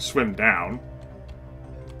course, we can swim down.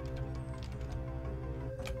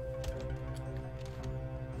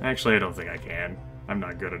 Actually, I don't think I can. I'm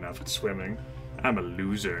not good enough at swimming. I'm a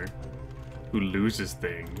loser who loses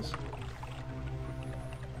things.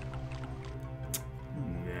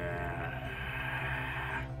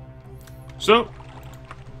 Nah. So,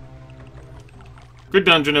 good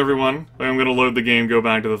dungeon, everyone. I'm gonna load the game, go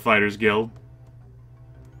back to the Fighters Guild.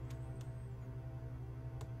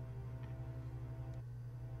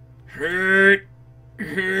 Hurt.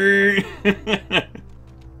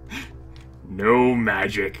 No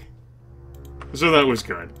magic. So that was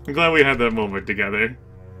good. I'm glad we had that moment together.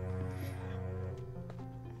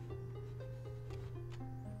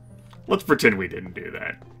 Let's pretend we didn't do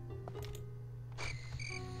that.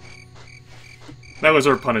 That was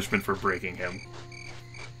our punishment for breaking him.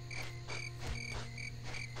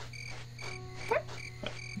 What?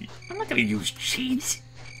 I'm not gonna use cheats.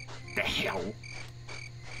 The hell?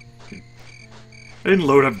 I didn't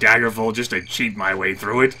load up Daggerfall just to cheat my way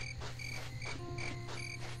through it.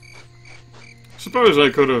 Suppose I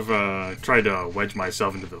could have tried to wedge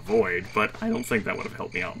myself into the void, but I don't think that would have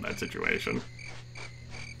helped me out in that situation.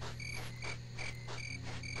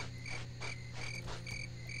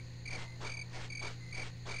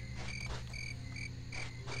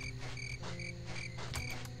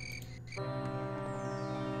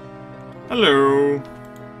 Hello.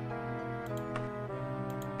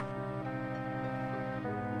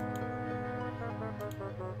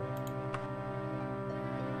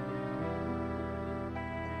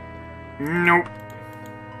 Nope.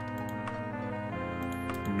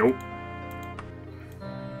 Nope.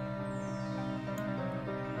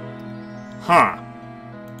 Huh.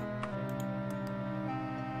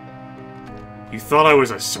 You thought I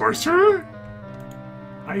was a sorcerer?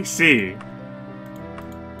 I see.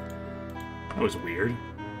 That was weird.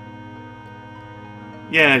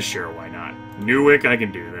 Yeah, sure, why not? Newick, I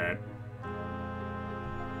can do that.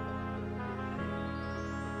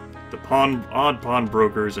 The odd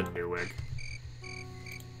pawnbrokers in Newick.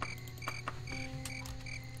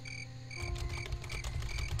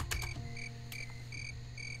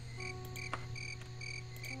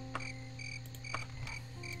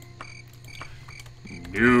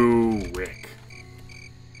 Newick.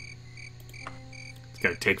 It's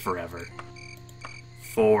gonna take forever.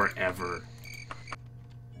 Forever.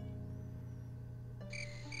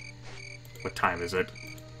 What time is it?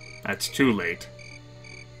 That's too late.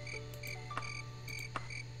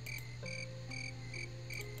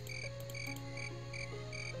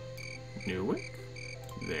 Newick?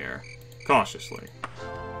 There. Cautiously.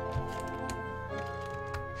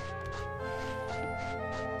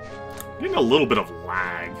 Getting a little bit of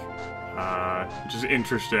lag, which is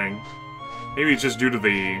interesting. Maybe it's just due to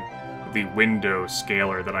the window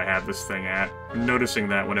scaler that I have this thing at. I'm noticing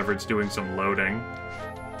that whenever it's doing some loading.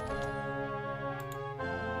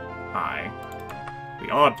 Hi.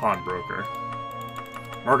 The odd pawnbroker.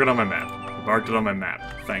 Mark it on my map. Marked it on my map.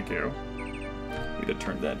 Thank you. Need to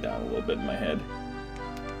turn that down a little bit in my head.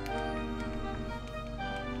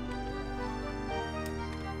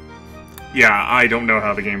 Yeah, I don't know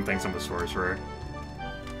how the game thinks I'm a sorcerer.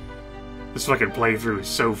 This fucking playthrough is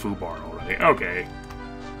so foobar already. Okay.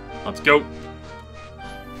 Let's go.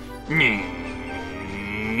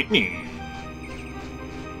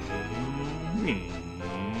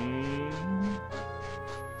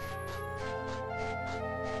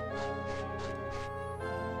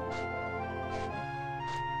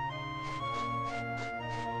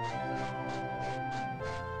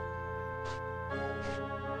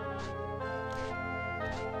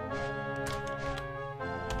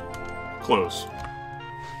 Close.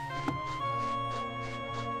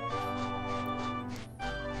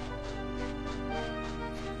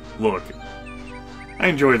 Look, I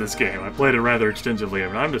enjoy this game. I played it rather extensively,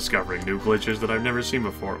 and I'm discovering new glitches that I've never seen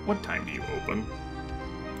before. What time do you open?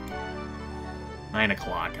 9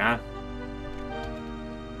 o'clock, huh?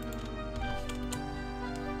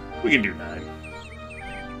 We can do 9.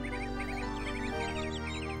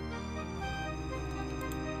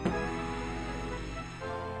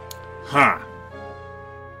 Huh.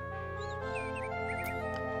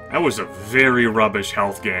 That was a very rubbish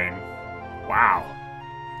health game. Wow.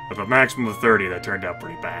 With a maximum of 30, that turned out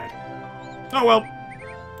pretty bad. Oh well.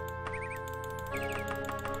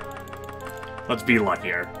 Let's be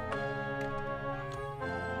luckier.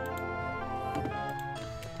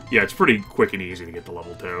 Yeah, it's pretty quick and easy to get to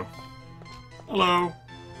level 2. Hello.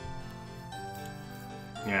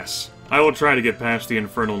 Yes, I will try to get past the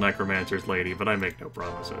Infernal Necromancer's lady, but I make no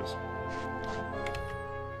promises.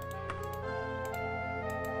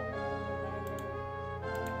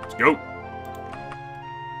 Let's go!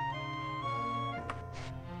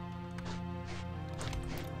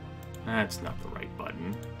 That's not the right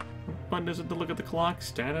button. What button is it to look at the clock?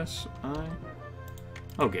 Status?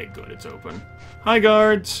 Okay, good, it's open. Hi,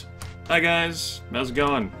 guards! Hi, guys. How's it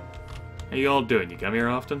going? How you all doing? You come here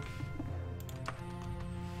often?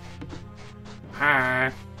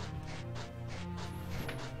 Hi!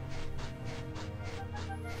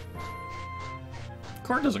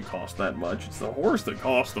 Cart doesn't cost that much. It's the horse that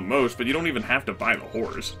costs the most, but you don't even have to buy the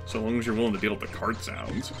horse, so long as you're willing to deal with the cart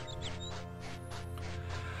sounds.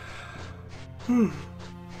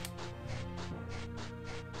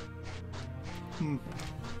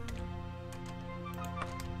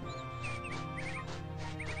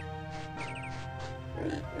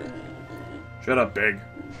 Shut up, Big.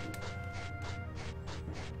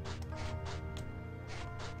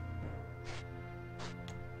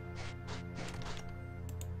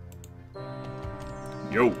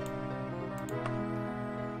 Yo.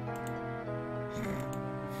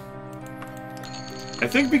 I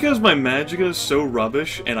think because my magicka is so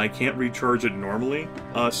rubbish and I can't recharge it normally,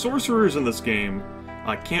 sorcerers in this game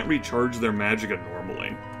can't recharge their magicka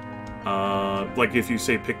normally. Like if you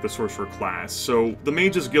say pick the sorcerer class. So the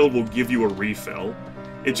Mages Guild will give you a refill.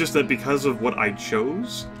 It's just that because of what I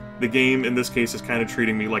chose, the game in this case is kind of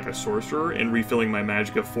treating me like a sorcerer and refilling my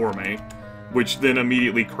magicka for me, which then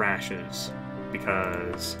immediately crashes.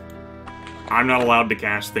 Because I'm not allowed to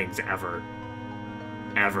cast things ever.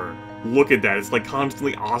 Ever. Look at that, it's like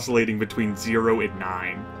constantly oscillating between 0 and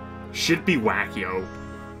 9. Should be wackio.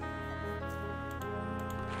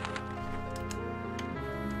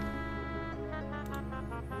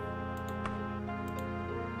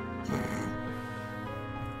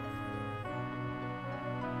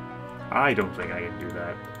 I don't think I can do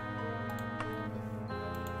that.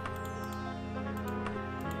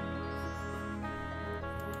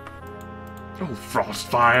 Oh,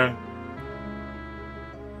 Frostfire!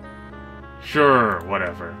 Sure,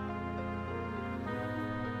 whatever.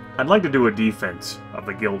 I'd like to do a defense of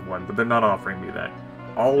the guild one, but they're not offering me that.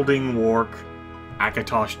 Aldingwark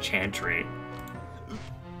Akatosh Chantry.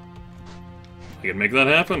 I can make that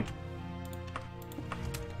happen.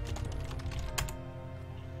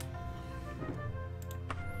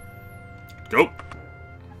 Go!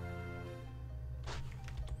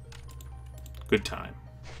 Good time.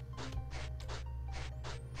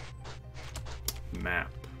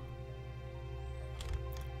 Map.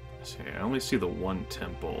 See, I only see the one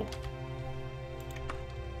temple.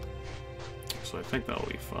 So I think that'll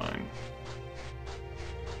be fine.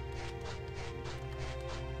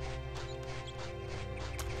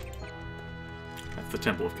 That's the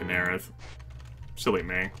Temple of Kinnereth. Silly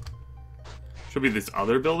me. Should be this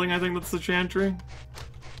other building, I think that's the Chantry.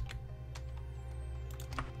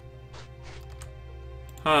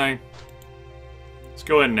 Hi. Let's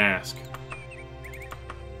go ahead and ask.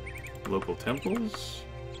 Local temples?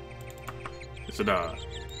 Is it, Did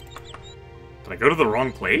I go to the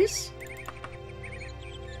wrong place?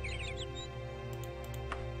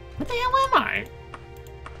 What the hell am I?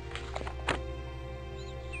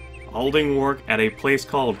 Aldingwark at a place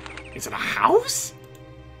called... Is it a house?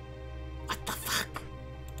 What the fuck?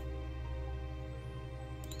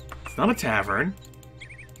 It's not a tavern.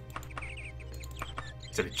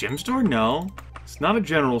 Is it a gem store? No. It's not a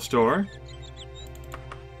general store.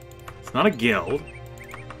 It's not a guild.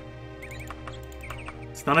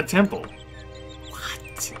 It's not a temple.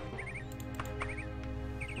 What?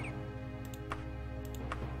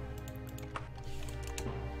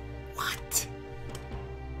 What?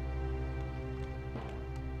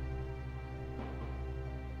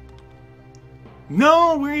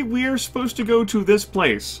 No, we are supposed to go to this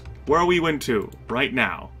place, where we went to, right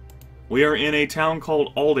now. We are in a town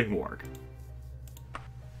called Aldingwark.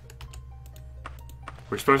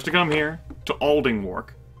 We're supposed to come here, to Aldingwark,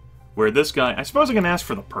 where this guy... I suppose I can ask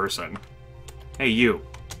for the person. Hey, you.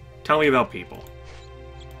 Tell me about people.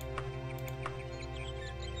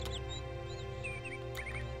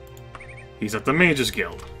 He's at the Mages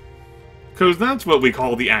Guild. 'Cause that's what we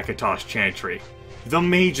call the Akatosh Chantry. The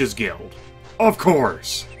Mages Guild. Of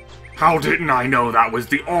course! How didn't I know that was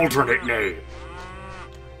the alternate name?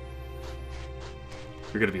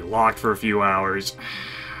 You're gonna be locked for a few hours.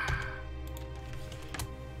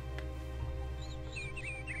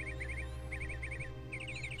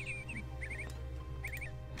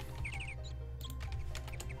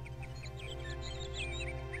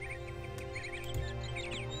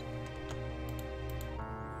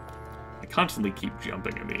 constantly keep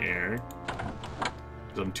jumping in the air.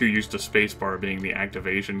 Because I'm too used to spacebar being the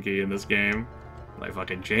activation key in this game. But I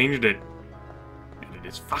fucking changed it. And it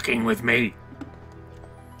is fucking with me.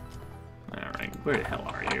 Alright, where the hell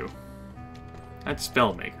are you? That's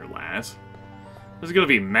Spellmaker, lass. This is gonna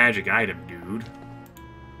be a magic item, dude.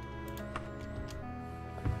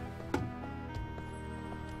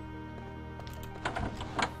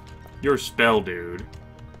 You're a spell, dude.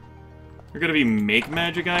 You're gonna be make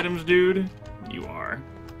magic items, dude? You are.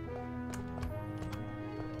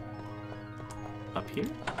 Up here?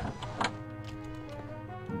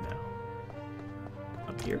 No.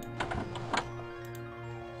 Up here?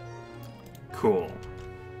 Cool.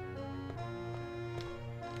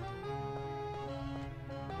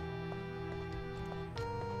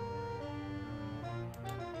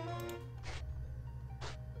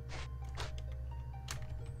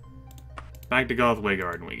 Back to Gothway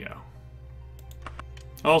Garden we go.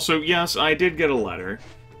 Also, yes, I did get a letter.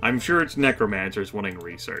 I'm sure it's necromancers wanting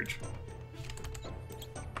research.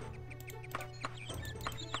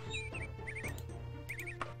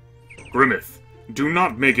 Grimith, do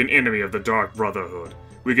not make an enemy of the Dark Brotherhood.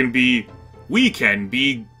 We can be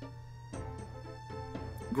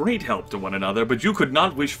great help to one another, but you could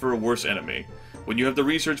not wish for a worse enemy. When you have the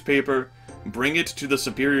research paper, bring it to the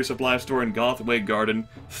Superior Supply Store in Gothway Garden.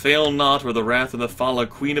 Fail not, or the wrath of the Fala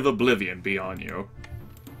Queen of Oblivion be on you.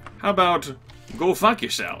 How about go fuck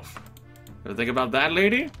yourself? Ever think about that,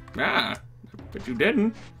 lady? Ah, but you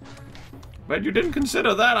didn't. Bet you didn't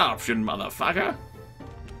consider that option, motherfucker.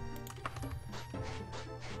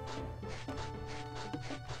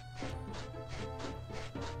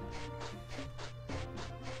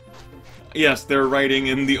 Yes, they're writing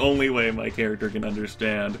in the only way my character can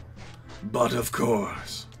understand. But of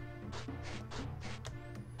course.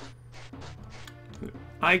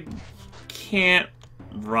 I can't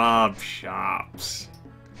rob shops.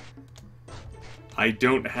 I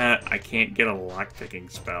can't get a lockpicking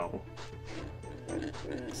spell.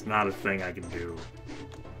 It's not a thing I can do.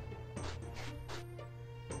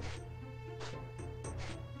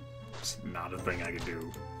 It's not a thing I can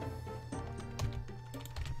do.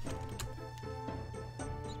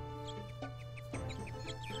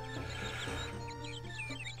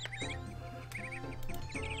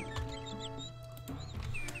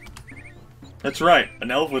 That's right,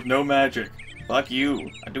 an elf with no magic. Fuck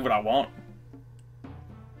you. I do what I want.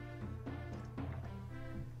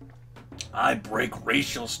 I break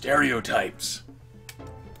racial stereotypes.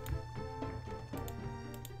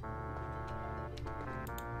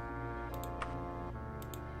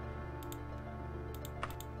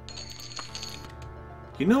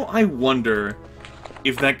 You know, I wonder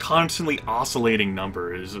if that constantly oscillating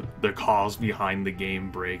number is the cause behind the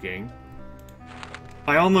game breaking.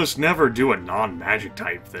 I almost never do a non-magic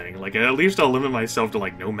type thing. Like, at least I'll limit myself to,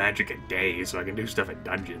 like, no magic a day so I can do stuff at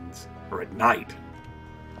dungeons. Or at night.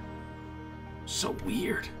 So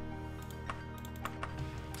weird.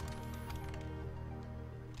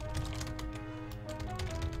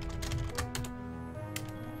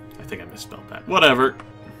 I think I misspelled that. Whatever.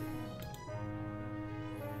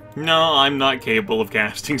 No, I'm not capable of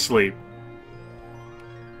casting sleep.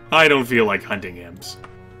 I don't feel like hunting imps.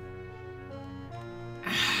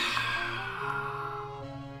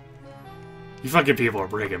 You fucking people are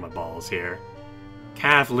breaking my balls here.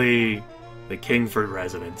 Cafley, the Kingford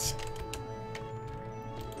residence.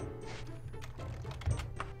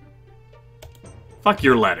 Fuck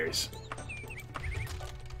your letters.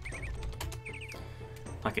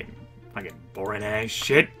 Fucking boring ass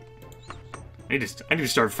shit. I need to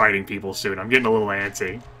start fighting people soon. I'm getting a little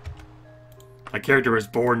antsy. My character was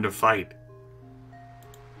born to fight.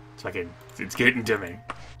 It's getting to me.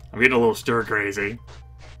 I'm getting a little stir crazy.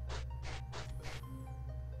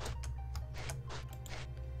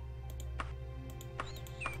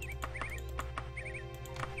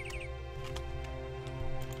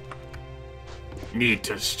 Need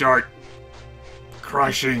to start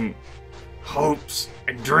crushing hopes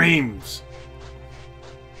and dreams.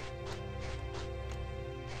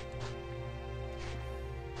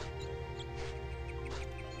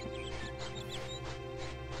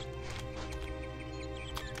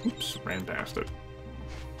 Oops, ran past it.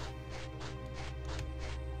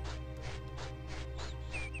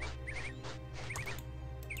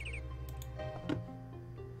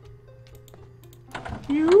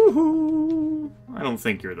 Yoo-hoo! I don't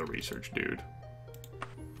think you're the research dude.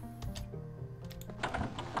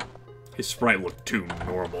 His sprite looked too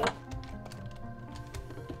normal.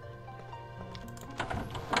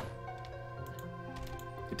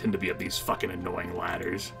 They tend to be up these fucking annoying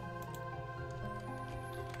ladders.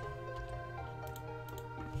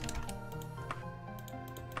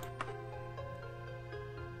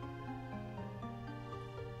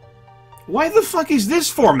 Why the fuck is this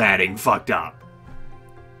formatting fucked up?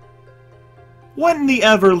 What in the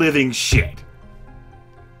ever-living shit?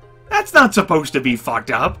 That's not supposed to be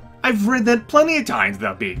fucked up. I've read that plenty of times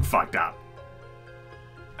without being fucked up.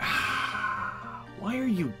 Why are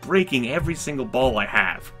you breaking every single ball I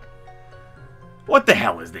have? What the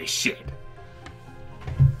hell is this shit?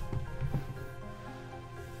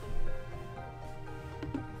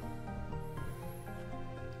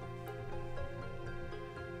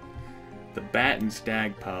 The Bat and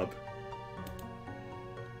Stag Pub.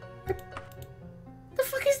 What the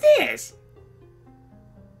fuck is this?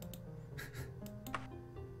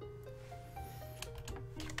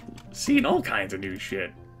 Seeing all kinds of new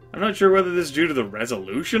shit. I'm not sure whether this is due to the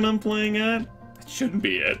resolution I'm playing at. That shouldn't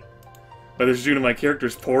be it. Whether it's due to my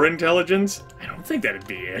character's poor intelligence. I don't think that'd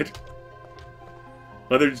be it.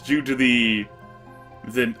 Whether it's due to the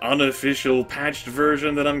unofficial patched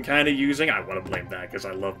version that I'm kind of using. I want to blame that because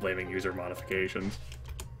I love blaming user modifications.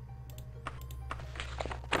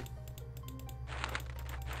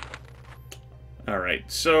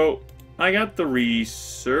 Alright, so I got the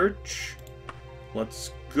research.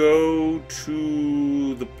 Let's go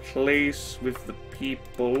to the place with the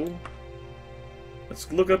people.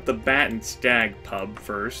 Let's look up the Bat and Stag Pub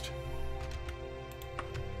first.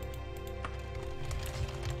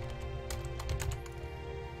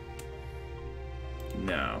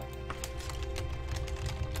 No.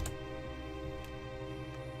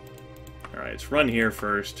 Alright, let's run here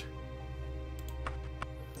first.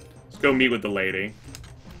 Let's go meet with the lady.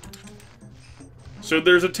 So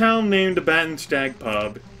there's a town named Bat and Stag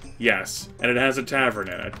Pub. Yes, and it has a tavern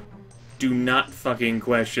in it. Do not fucking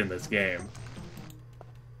question this game.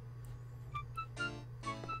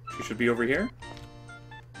 She should be over here?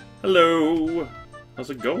 Hello!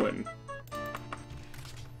 How's it going?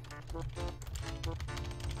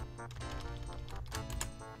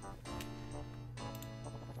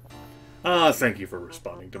 Ah, thank you for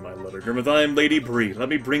responding to my letter, Grimith. I am Lady Bree. Let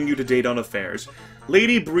me bring you to date on affairs.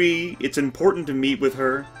 Lady Bree, it's important to meet with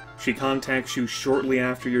her. She contacts you shortly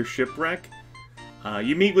after your shipwreck.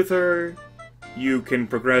 You meet with her, you can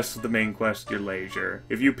progress with the main quest at your leisure.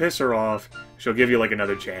 If you piss her off, she'll give you, like,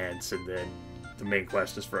 another chance, and then the main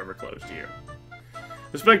quest is forever closed to you.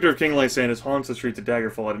 The Spectre of King Lysanus haunts the streets of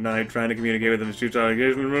Daggerfall at night, trying to communicate with him.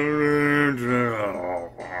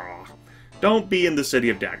 Don't be in the city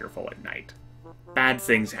of Daggerfall at night. Bad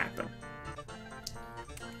things happen.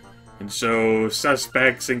 And so,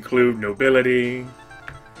 suspects include nobility,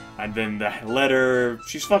 and then the letter,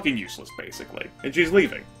 she's fucking useless, basically. And she's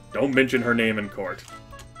leaving. Don't mention her name in court.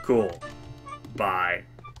 Cool. Bye.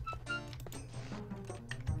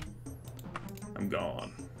 I'm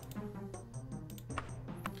gone.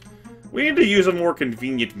 We need to use a more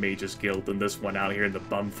convenient mage's guild than this one out here in the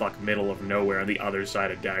bumfuck middle of nowhere on the other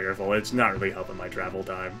side of Daggerfall. It's not really helping my travel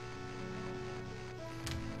time.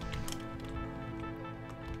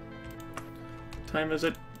 What time is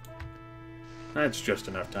it? That's just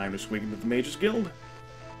enough time to swing into the mage's guild.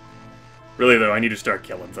 Really though, I need to start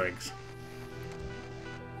killing things.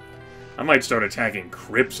 I might start attacking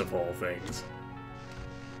crypts of all things.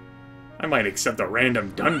 I might accept a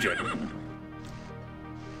random dungeon.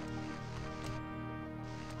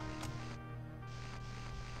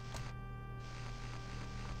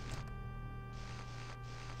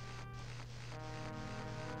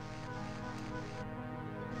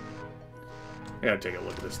 I gotta take a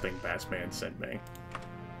look at this thing Bassman sent me.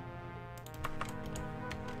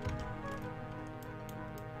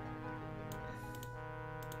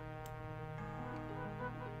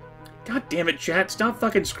 God damn it, chat. Stop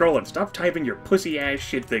fucking scrolling. Stop typing your pussy-ass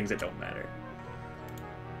shit things that don't matter.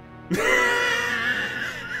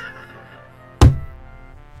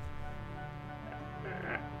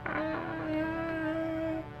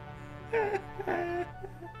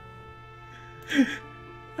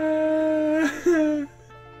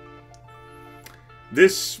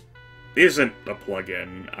 This isn't a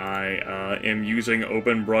plugin. I am using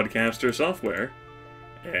Open Broadcaster software,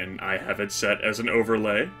 and I have it set as an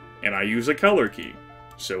overlay, and I use a color key,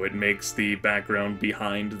 so it makes the background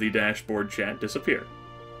behind the dashboard chat disappear.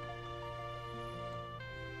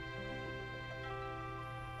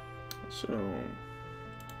 So,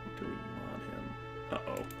 do we mod him?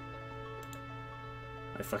 Uh-oh.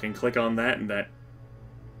 I fucking click on that, and that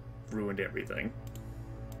ruined everything.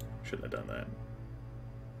 Shouldn't have done that.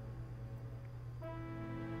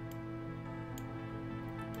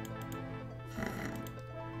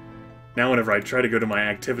 Now whenever I try to go to my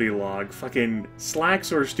activity log, fucking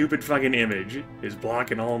Slack's or stupid fucking image is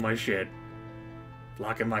blocking all my shit.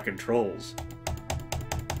 Blocking my controls.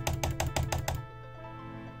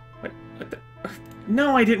 What the?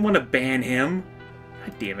 No, I didn't want to ban him.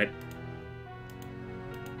 God damn it.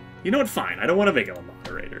 You know what? Fine. I don't want to make him a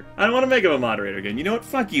moderator. I don't want to make him a moderator again. You know what?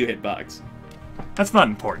 Fuck you, Hitbox. That's not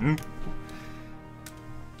important.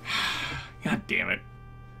 God damn it.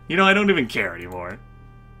 You know, I don't even care anymore.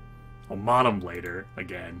 I'll mod him later,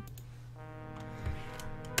 again.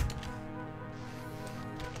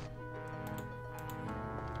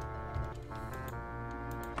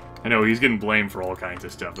 I know, he's getting blamed for all kinds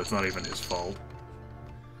of stuff. That's not even his fault.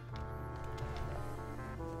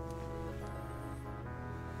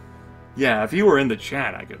 Yeah, if you were in the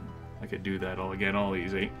chat, I could do that all again, all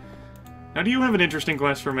easy. Now, do you have an interesting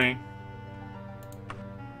quest for me?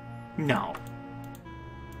 No.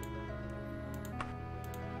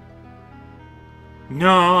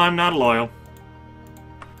 No, I'm not loyal.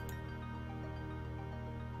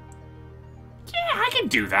 Yeah, I can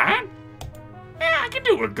do that. Yeah, I can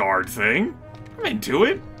do a guard thing. I'm into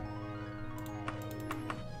it.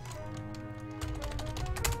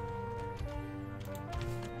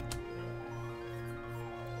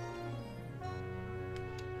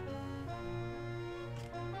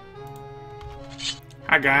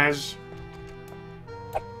 Hi, guys.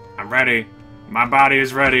 I'm ready. My body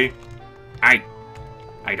is ready.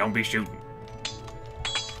 Hey, don't be shooting.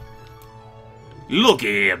 Look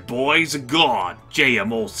here, boys. God, gee,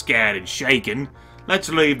 I'm all scared and shaking. Let's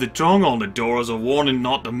leave the tongue on the door as a warning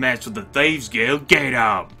not to mess with the Thieves Guild. Get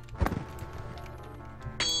up.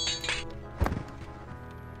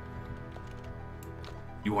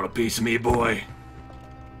 You want a piece of me, boy?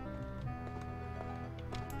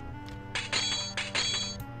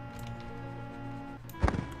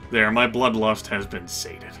 There, my bloodlust has been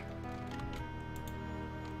sated.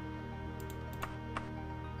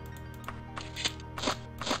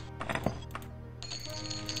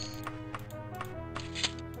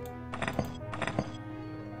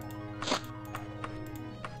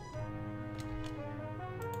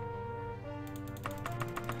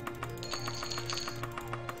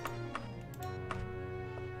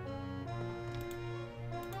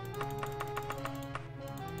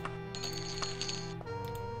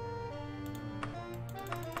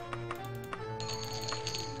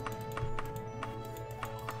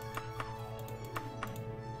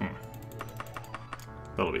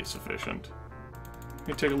 That'll be sufficient. Let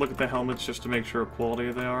me take a look at the helmets just to make sure what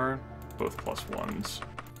quality they are. Both +1s.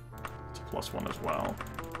 It's a +1 as well.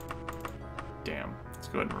 Damn. Let's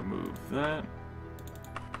go ahead and remove that.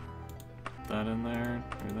 Put that in there.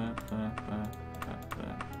 Do that.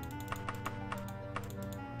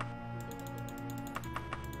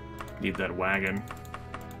 Need that wagon.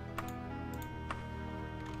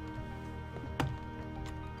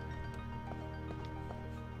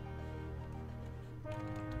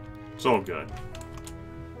 It's all good.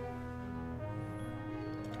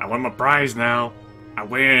 I won my prize now. I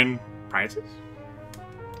win. Prizes?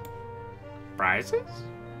 Prizes?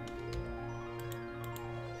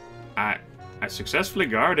 I successfully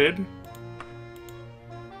guarded.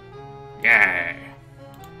 Yeah.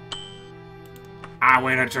 I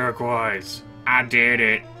win a turquoise. I did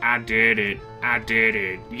it. I did it. I did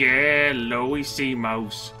it. Yeah, Loey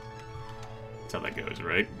Seamos. That's how that goes,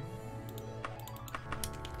 right?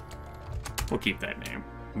 We'll keep that name.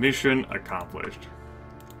 Mission accomplished.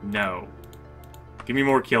 No. Give me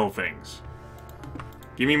more kill things.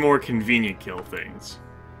 Give me more convenient kill things.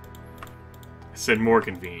 I said more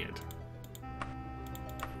convenient.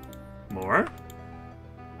 More?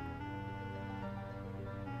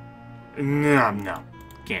 No.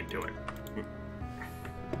 Can't do it.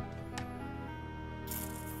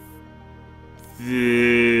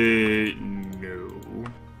 No.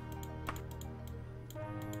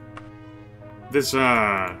 This,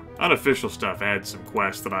 unofficial stuff adds some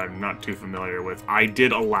quests that I'm not too familiar with. I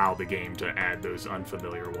did allow the game to add those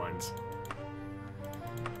unfamiliar ones.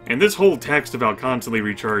 And this whole text about constantly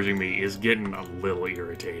recharging me is getting a little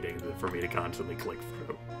irritating for me to constantly click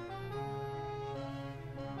through.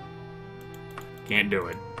 Can't do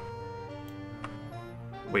it.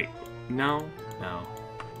 Wait, no.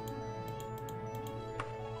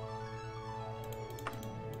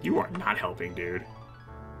 You are not helping, dude.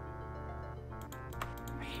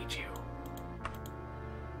 I hate you.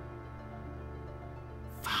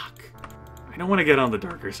 Fuck. I don't want to get on the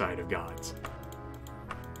darker side of gods.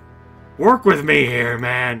 Work with me here,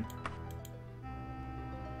 man!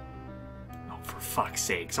 Oh, for fuck's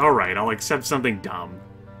sakes. Alright, I'll accept something dumb.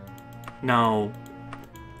 No.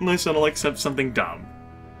 Listen, I'll accept something dumb.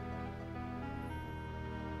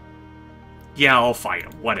 Yeah, I'll fight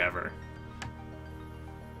him. Whatever.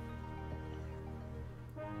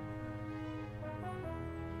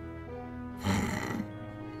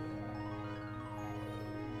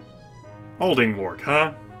 Aldingwark,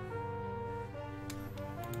 huh?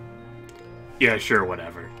 Yeah, sure,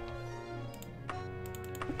 whatever.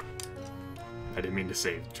 I didn't mean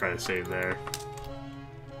to try to save there.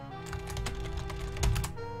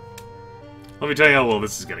 Let me tell you how well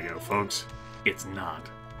this is gonna go, folks. It's not.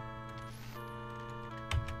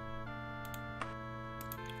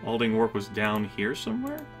 Aldingwark was down here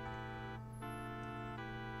somewhere?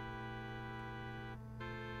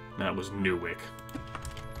 That was Newick.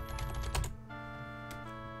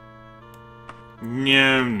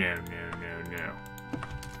 No, no, no, no, no.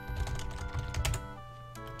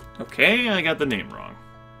 Okay, I got the name wrong.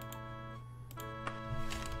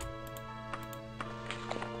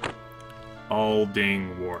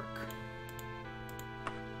 Aldingwark.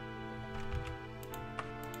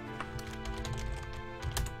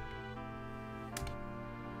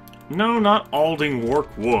 No, not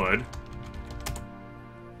Aldingwark Wood.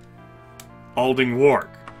 Aldingwark.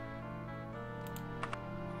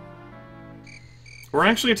 We're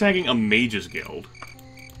actually attacking a mage's guild.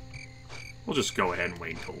 We'll just go ahead and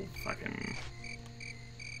wait until fucking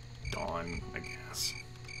dawn, I guess.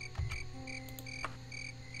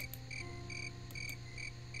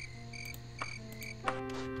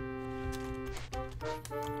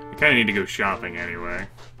 I kinda need to go shopping anyway.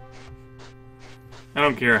 I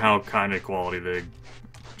don't care how kind of quality the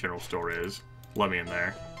general store is. Let me in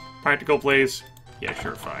there. Practical place? Yeah,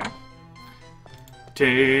 sure, fine.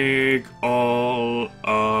 Take all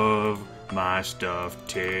of my stuff.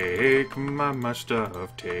 Take my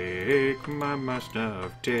stuff. Take my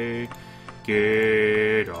stuff. Take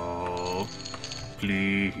it all.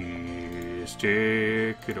 Please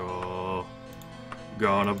take it all.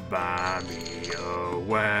 Gonna buy me a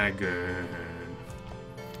wagon.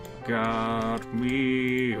 Got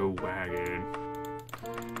me a wagon.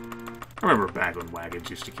 I remember back when wagons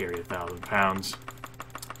used to carry 1,000 pounds.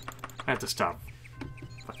 I have to stop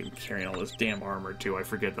fucking carrying all this damn armor too. I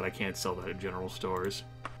forget that I can't sell that at general stores.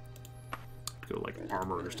 Go like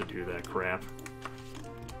armorers to do that crap.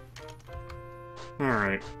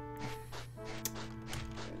 Alright.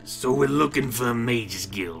 So we're looking for a mage's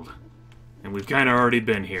guild. And we've kind of already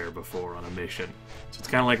been here before on a mission. So it's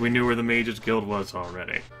kind of like we knew where the mage's guild was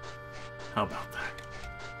already. How about that?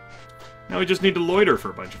 Now we just need to loiter for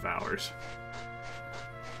a bunch of hours.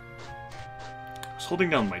 I was holding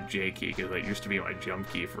down my J key because that used to be my jump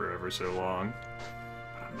key for ever so long.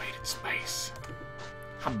 But I made it space.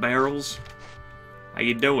 Hi, Barrels. How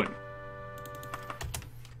you doing?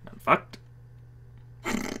 I'm fucked.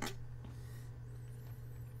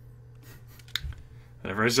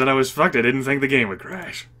 Whenever I said I was fucked, I didn't think the game would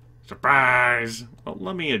crash. Surprise! Well,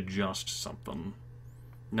 let me adjust something.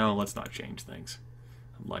 No, let's not change things.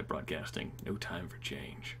 I'm live broadcasting. No time for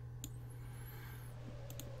change.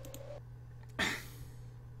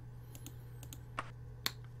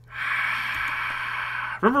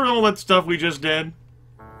 Remember all that stuff we just did?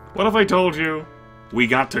 What if I told you we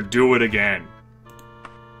got to do it again?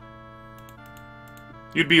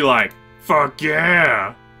 You'd be like, fuck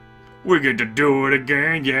yeah! We get to do it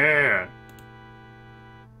again, yeah!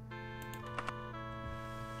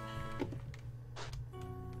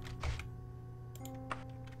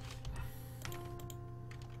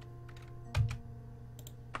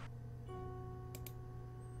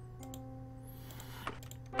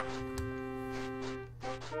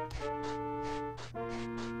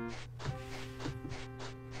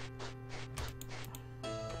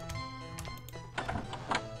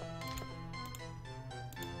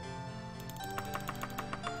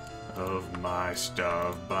 Of my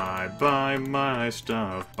stuff, buy my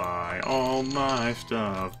stuff, buy all my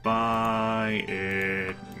stuff, buy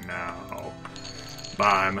it now.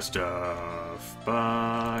 Buy my stuff,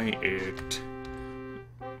 buy it.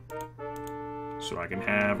 So I can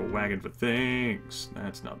have a wagon for things.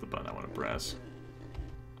 That's not the button I want to press.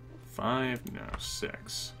 5, no,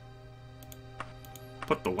 6.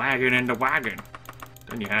 Put the wagon in the wagon.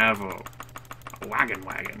 Then you have a wagon.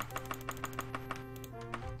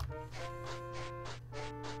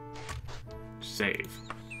 Save.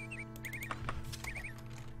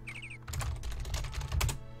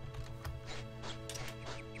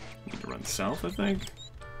 Need to run south, I think?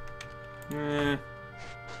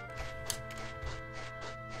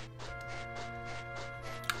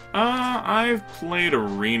 I've played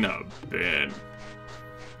Arena a bit.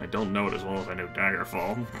 I don't know it as well as I know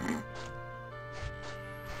Daggerfall.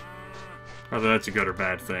 Whether that's a good or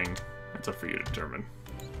bad thing, that's up for you to determine.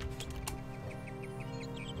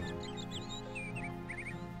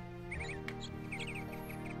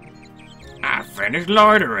 I finished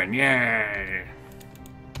loitering, yay!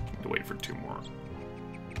 Have to wait for 2 more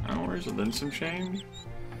hours and then some change.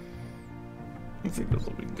 I think this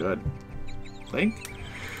will be good. Think?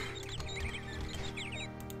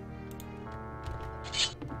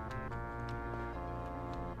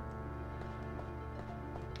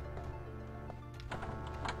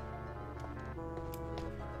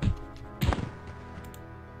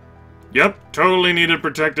 Yep, totally needed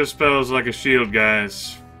protective spells like a shield,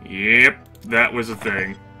 guys. Yep, that was a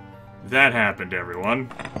thing. That happened,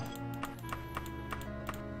 everyone.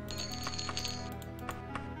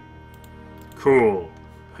 Cool.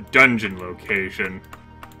 A dungeon location.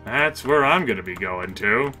 That's where I'm gonna be going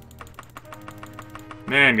to.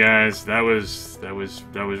 Man, guys, that was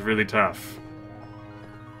really tough.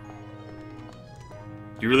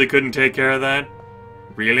 You really couldn't take care of that?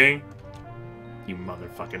 Really? You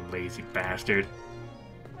motherfucking lazy bastard.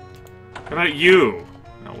 How about you?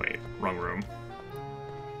 Oh, wait. Wrong room.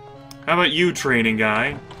 How about you, training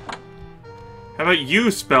guy? How about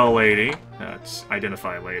you, spell lady? That's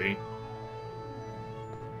identify lady.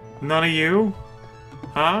 None of you?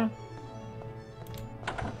 Huh?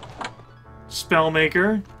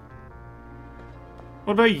 Spellmaker?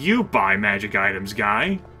 What about you, buy magic items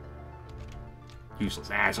guy? Useless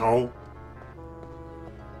asshole.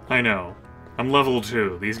 I know. I'm level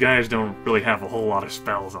 2. These guys don't really have a whole lot of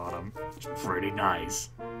spells on them. It's pretty nice.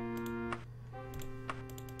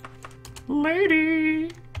 Lady!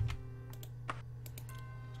 Let's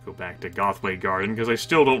go back to Gothway Garden, because I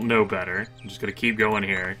still don't know better. I'm just gonna keep going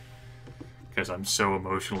here. Because I'm so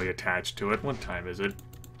emotionally attached to it. What time is it?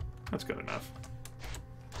 That's good enough.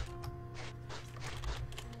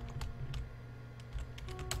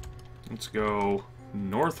 Let's go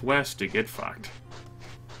northwest to get fucked.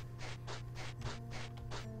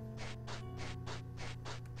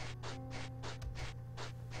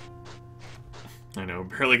 I know,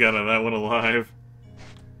 barely got out of that one alive.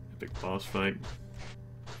 Epic boss fight.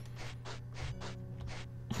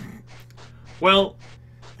 Well,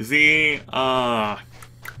 the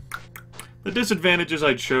disadvantages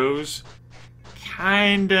I chose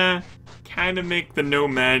kinda make the no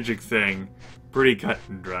magic thing pretty cut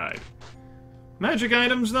and dried. Magic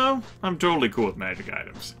items, though? I'm totally cool with magic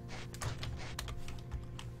items.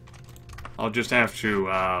 I'll just have to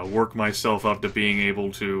work myself up to being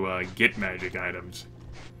able to get magic items.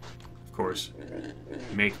 Of course,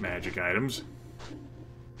 make magic items.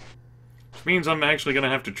 Which means I'm actually going to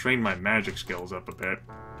have to train my magic skills up a bit.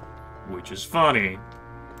 Which is funny.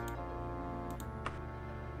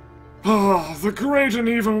 Ah, the great and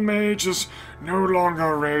evil mage is no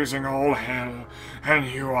longer raising all hell, and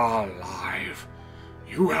you are alive.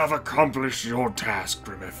 You have accomplished your task,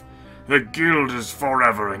 Grimith. The guild is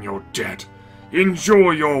forever in your debt.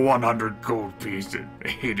 Enjoy your 100 gold pieces,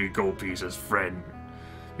 80 gold pieces, friend.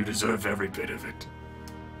 You deserve every bit of it.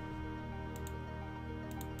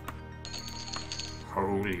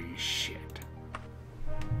 Holy shit.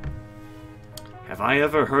 Have I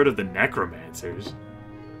ever heard of the necromancers?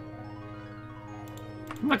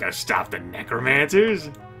 I'm not gonna stop the necromancers.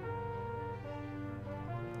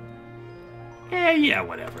 Yeah,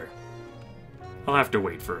 whatever. I'll have to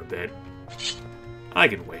wait for a bit. I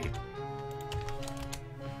can wait.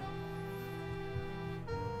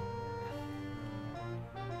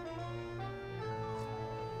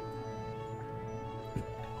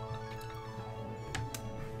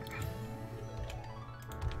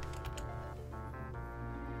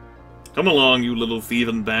 Come along, you little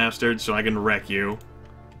thieving bastard, so I can wreck you.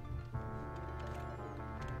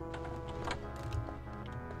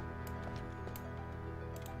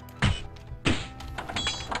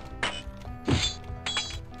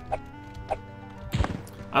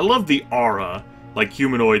 I love the aura, like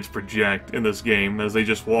humanoids project in this game as they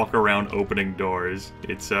just walk around opening doors.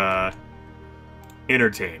 It's,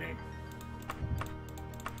 entertaining.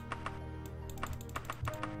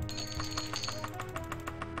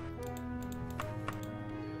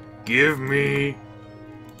 Give me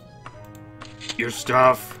your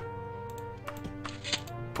stuff.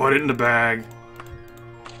 Put it in the bag.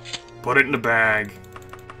 Put it in the bag.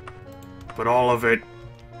 Put all of it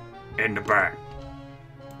in the bag.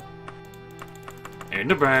 In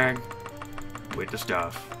the bag with the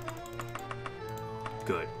stuff.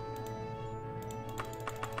 Good.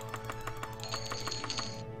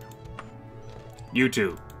 You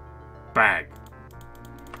too. Bag.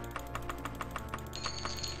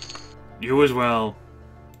 You as well.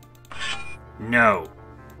 No.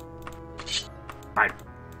 Bye.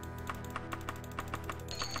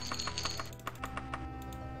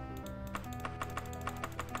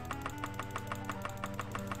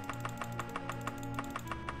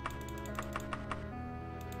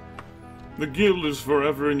 The guild is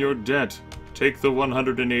forever in your debt. Take the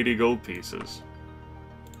 180 gold pieces.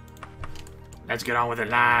 Let's get on with it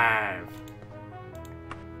live.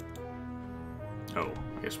 Oh,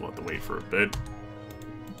 I guess we'll have to wait for a bit.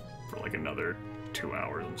 For like another 2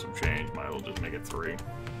 hours and some change. Might as well just make it 3.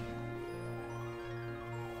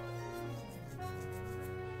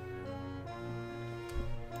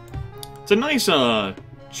 It's a nice,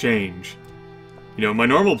 change. You know, my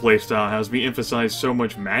normal playstyle has me emphasize so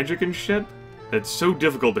much magic and shit that it's so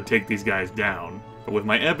difficult to take these guys down. But with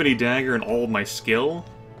my Ebony Dagger and all of my skill,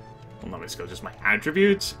 well, not my skill, just my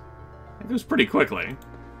attributes, it goes pretty quickly.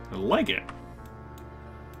 I like it.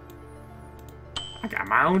 I got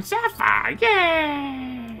my own sapphire,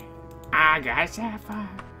 yay! I got sapphire.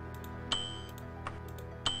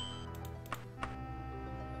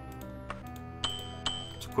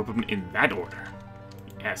 Let's equip them in that order.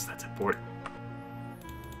 Yes, that's important.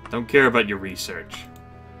 Don't care about your research.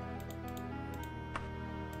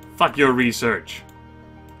 Fuck your research.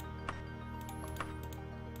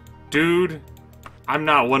 Dude, I'm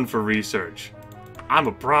not one for research. I'm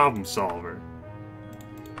a problem solver.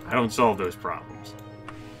 I don't solve those problems.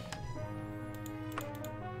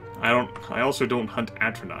 I also don't hunt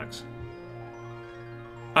Atronachs.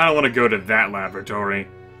 I don't want to go to that laboratory.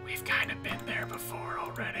 We've kind of been there before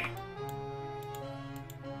already.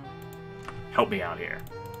 Help me out here.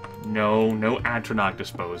 No Atronach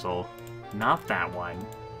disposal. Not that one.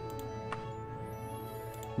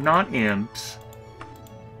 Not imps.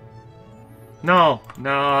 No,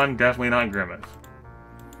 I'm definitely not Grimith.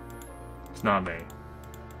 It's not me.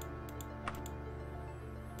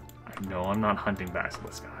 No, I'm not hunting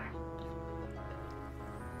Basilisk Guy.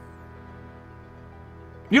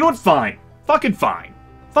 You know what? Fine. Fucking fine.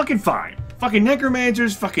 Fucking fine. Fucking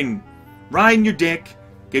necromancers fucking riding your dick,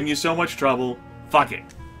 giving you so much trouble. Fuck it.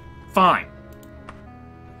 Fine.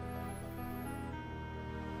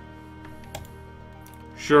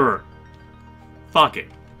 Sure. Fuck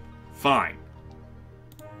it. Fine.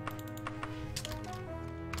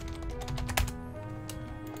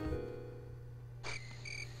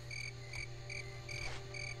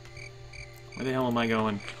 Where the hell am I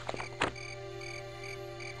going?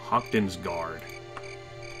 Hawkden's Guard.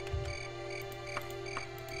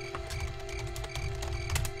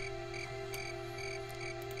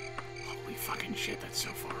 Holy fucking shit, that's so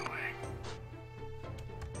far away.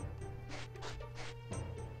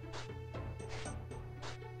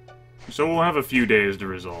 So we'll have a few days to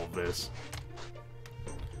resolve this.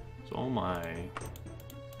 So all my...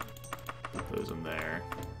 Put those in there.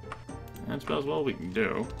 That's about as well we can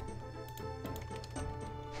do.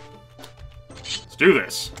 Do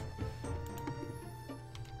this.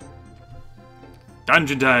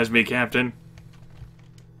 Dungeontize me, Captain.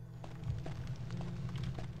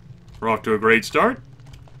 We're off to a great start.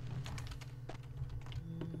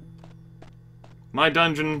 My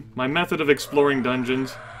method of exploring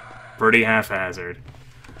dungeons, pretty haphazard.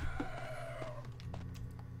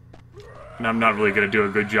 And I'm not really going to do a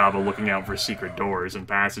good job of looking out for secret doors and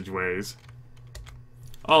passageways.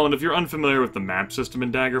 Oh, and if you're unfamiliar with the map system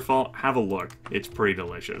in Daggerfall, have a look. It's pretty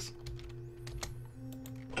delicious.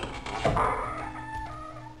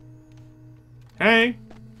 Hey!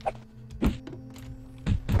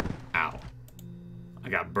 Ow. I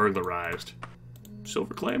got burglarized.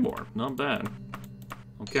 Silver Claymore. Not bad.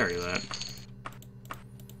 I'll carry that.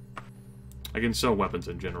 I can sell weapons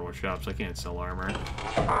in general shops. I can't sell armor.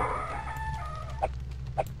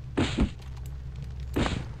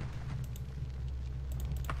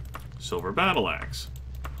 Silver Battle Axe.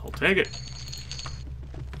 I'll take it.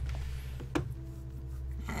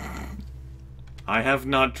 I have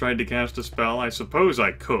not tried to cast a spell. I suppose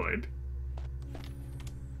I could.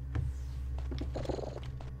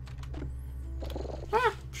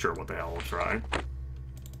 Sure, what the hell, I'll try.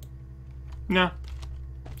 Nah.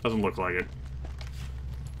 Doesn't look like it.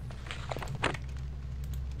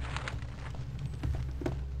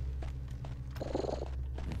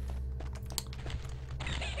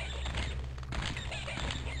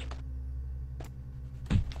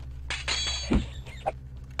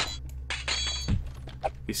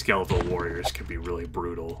 These skeletal warriors can be really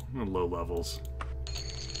brutal at low levels.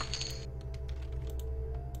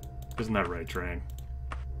 Isn't that right, Train?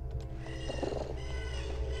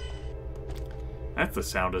 That's the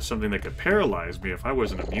sound of something that could paralyze me if I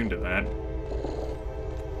wasn't immune to that.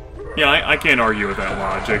 Yeah, I can't argue with that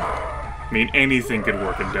logic. I mean, anything could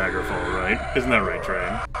work in Daggerfall, right? Isn't that right,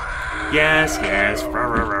 Train? Yes, yes.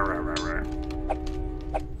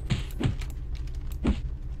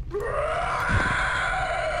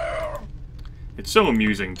 It's so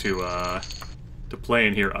amusing to play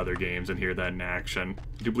and hear other games and hear that in action.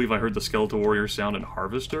 I do believe I heard the Skeletal Warrior sound in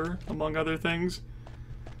Harvester, among other things.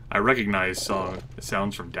 I recognize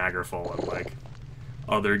sounds from Daggerfall and, like,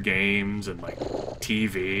 other games and, like,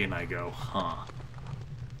 TV, and I go, huh.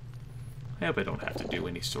 I hope I don't have to do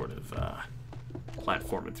any sort of,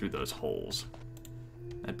 platforming through those holes.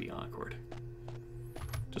 That'd be awkward.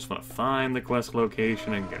 Just want to find the quest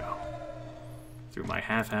location and go. Through my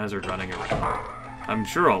haphazard running around. I'm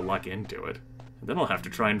sure I'll luck into it. And then I'll have to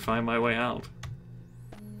try and find my way out.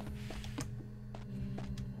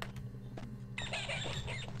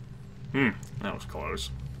 That was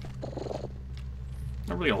close.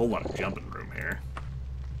 Not really a whole lot of jumping room here.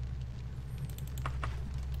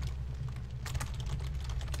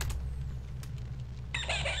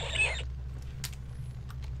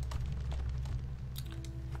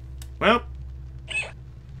 Well,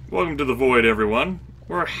 welcome to the void, everyone.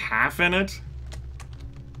 We're half in it.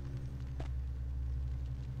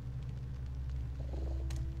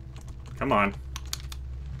 Come on.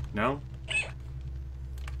 No?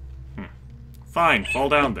 Fine, fall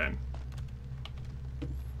down then.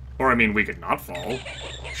 Or, I mean, we could not fall.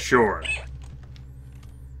 Sure.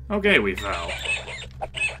 Okay, we fell.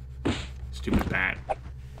 Stupid bat.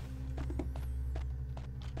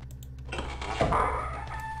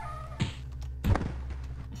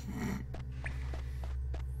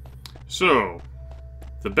 So,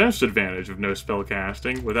 the best advantage of no spell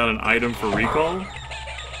casting without an item for recall?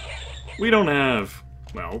 We don't have,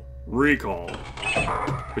 well, recall.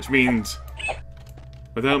 Which means,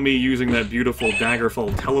 without me using that beautiful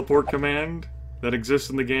Daggerfall teleport command that exists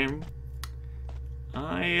in the game,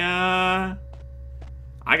 I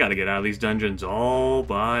gotta get out of these dungeons all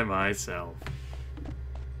by myself.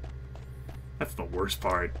 That's the worst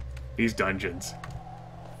part. These dungeons.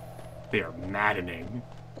 They are maddening.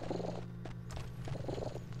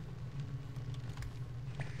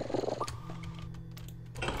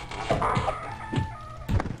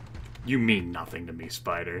 You mean nothing to me,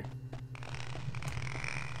 Spider.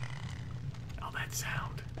 Oh, that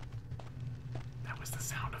sound. That was the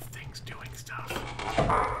sound of things doing stuff.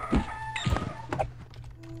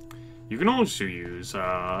 You can also use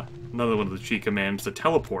another one of the cheat commands to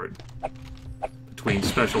teleport between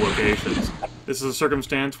special locations. This is a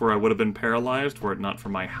circumstance where I would have been paralyzed were it not for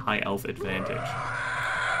my high elf advantage.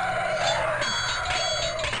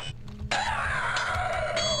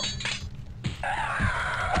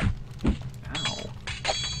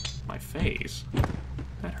 Face.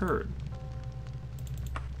 That hurt.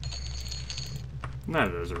 None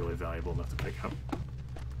of those are really valuable enough to pick up.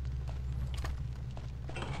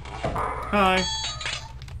 Hi.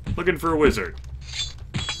 Looking for a wizard.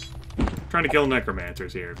 Trying to kill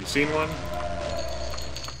necromancers here. Have you seen one?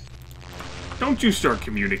 Don't you start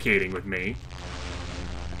communicating with me.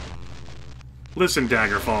 Listen,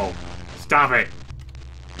 Daggerfall. Stop it.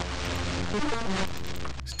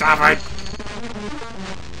 Stop it.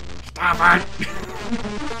 Stop it!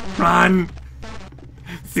 Run!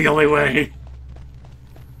 It's the only way.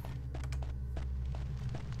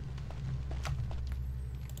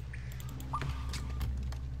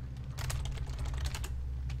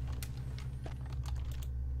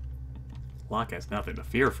 Locke has nothing to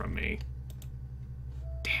fear from me.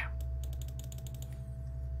 Damn.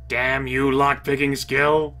 Damn you, lockpicking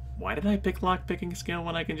skill! Why did I pick lockpicking skill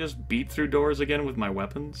when I can just beat through doors again with my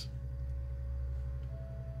weapons?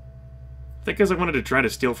 I think because I wanted to try to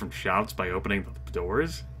steal from shops by opening the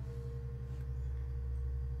doors.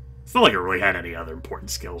 It's not like I really had any other important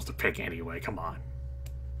skills to pick anyway, come on.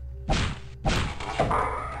 Is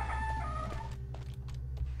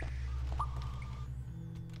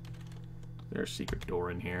there a secret door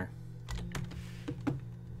in here?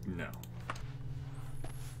 No.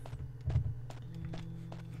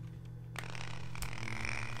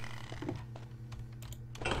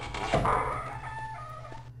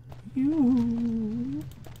 You.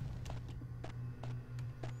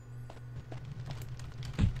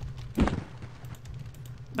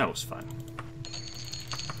 That was fun.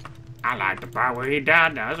 I like the part where he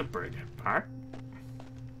died. That was a pretty good part.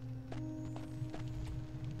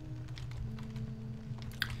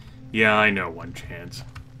 Yeah, I know, one chance.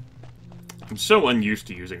 I'm so unused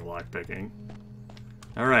to using lockpicking.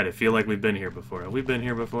 Alright, I feel like we've been here before. Have we been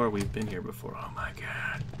here before? We've been here before. Oh my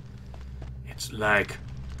god. It's like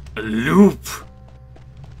a loop.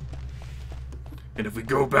 And if we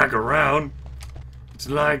go back around, it's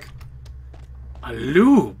like a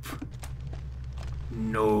loop.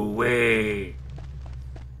 No way.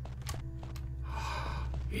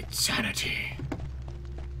 It's sanity.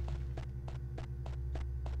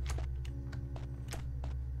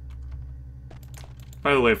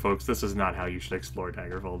 By the way, folks, this is not how you should explore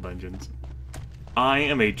Daggerfall dungeons. I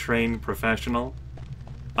am a trained professional.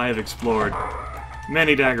 I have explored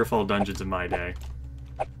Many Daggerfall dungeons in my day.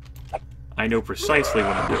 I know precisely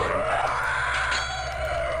what I'm doing.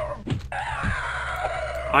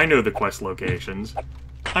 I know the quest locations.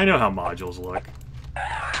 I know how modules look.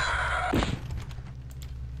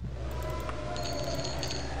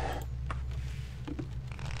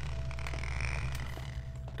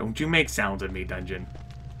 Don't you make sounds at me, dungeon.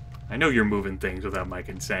 I know you're moving things without my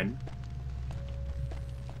consent.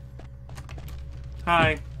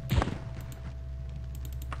 Hi.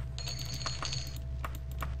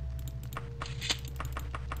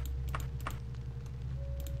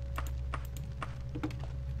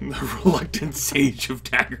 The reluctant sage of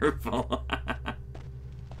Daggerfall.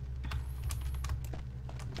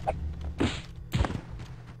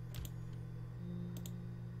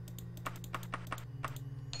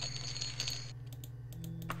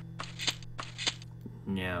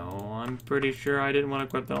 No, I'm pretty sure I didn't want to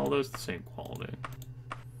equip all those the same quality.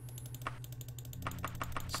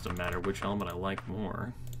 It's just a matter of which helmet I like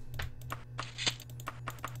more.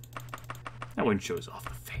 That one shows off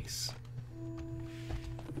the face.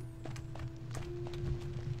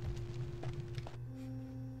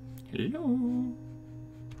 Hello.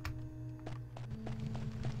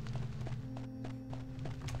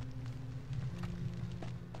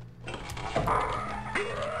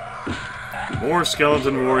 More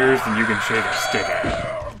skeleton warriors than you can shake a stick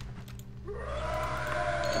at.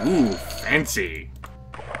 Ooh, fancy.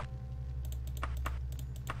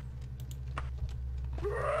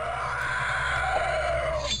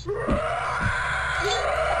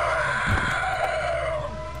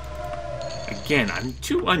 Again, I'm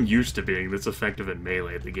too unused to being this effective in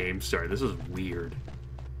melee at the game start. This is weird.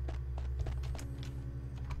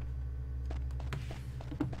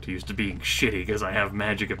 Too used to being shitty because I have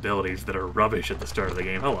magic abilities that are rubbish at the start of the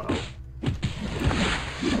game. Hello.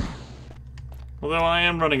 Although I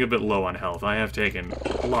am running a bit low on health, I have taken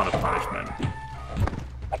a lot of punishment.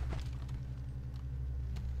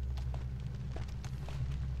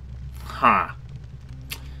 Ha.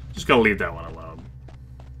 Just gonna leave that one alone.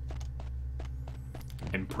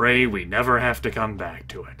 And pray we never have to come back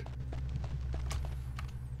to it.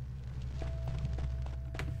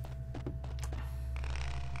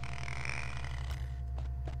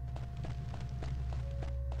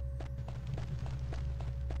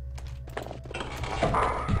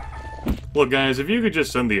 Look, guys, if you could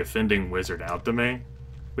just send the offending wizard out to me,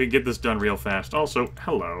 we can get this done real fast. Also,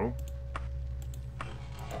 hello.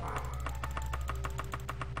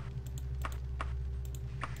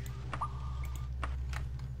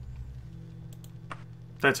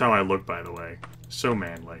 That's how I look, by the way. So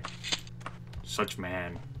manly. Such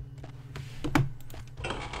man.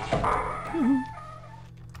 Alright,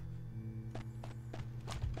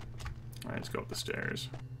 let's go up the stairs.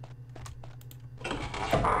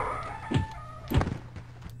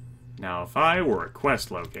 Now, if I were a quest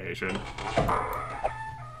location,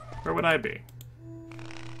 where would I be?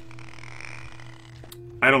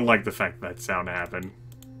 I don't like the fact that sound happened.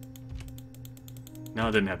 No,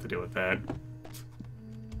 I didn't have to deal with that.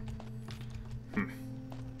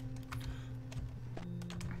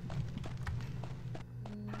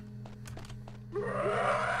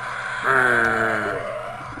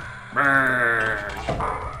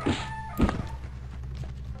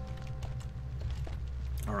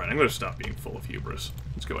 Alright, I'm going to stop being full of hubris.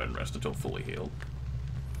 Let's go ahead and rest until fully healed.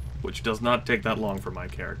 Which does not take that long for my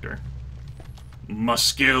character. My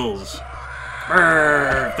skills!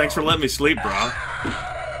 Thanks for letting me sleep, brah.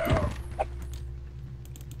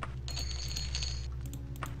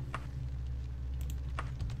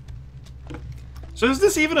 So is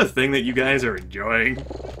this even a thing that you guys are enjoying?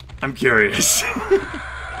 I'm curious.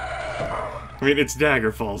 I mean, it's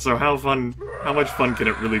Daggerfall, so how much fun can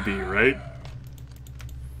it really be, right?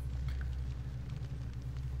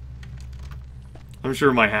 I'm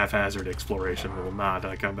sure my haphazard exploration will not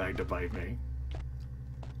come back to bite me.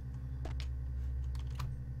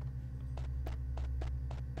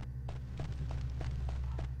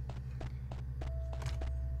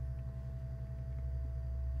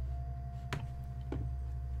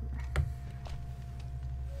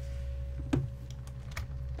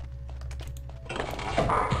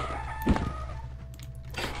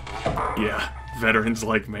 Yeah, veterans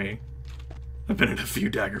like me. I've been in a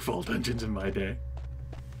few Daggerfall dungeons in my day.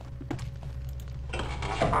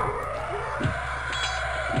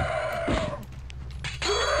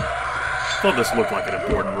 Thought this looked like an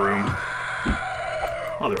important room.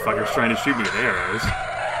 Motherfucker's trying to shoot me with arrows.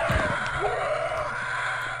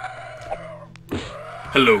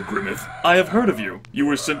 Hello, Grimith. I have heard of you. You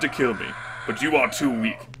were sent to kill me, but you are too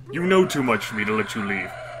weak. You know too much for me to let you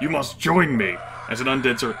leave. You must join me, as an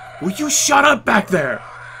undead sir. Will you shut up back there?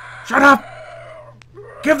 Shut up!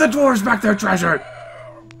 Give the dwarves back their treasure!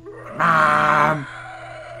 Mom!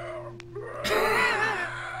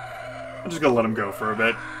 I'm just gonna let him go for a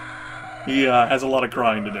bit. He has a lot of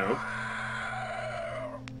crying to do.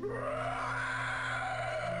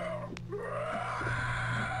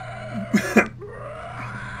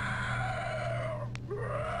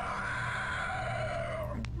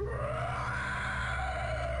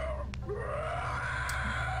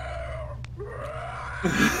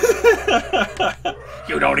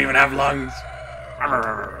 You don't even have lungs.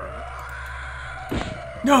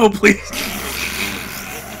 No, please.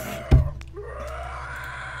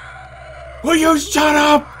 Will you shut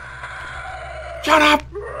up? Shut up!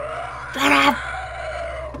 Shut up!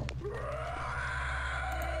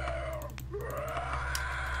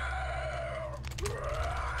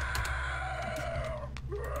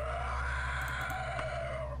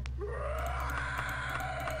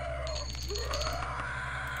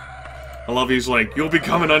 I love he's like, you'll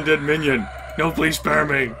become an undead minion. No, please spare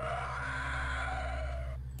me.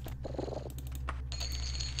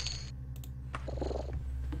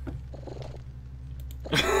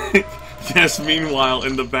 Yes, meanwhile,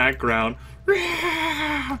 in the background.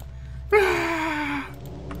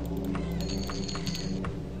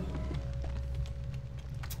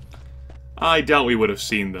 I doubt we would have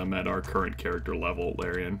seen them at our current character level,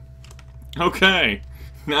 Larian. Okay,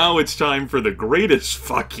 now it's time for the greatest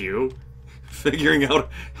fuck you. Figuring out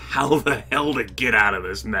how the hell to get out of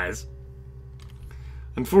this mess.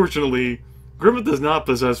 Unfortunately, Gryph does not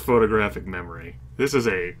possess photographic memory. This is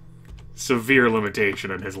a severe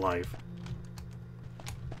limitation in his life.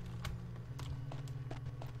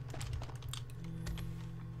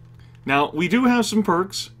 Now, we do have some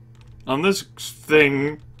perks. On this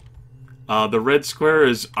thing, the red square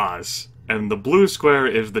is us, and the blue square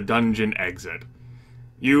is the dungeon exit.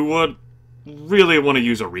 You would really want to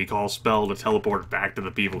use a recall spell to teleport back to the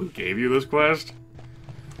people who gave you this quest,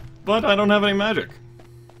 but I don't have any magic.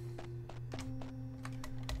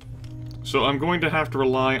 So I'm going to have to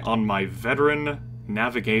rely on my veteran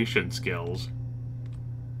navigation skills.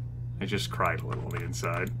 I just cried a little on the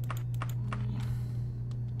inside.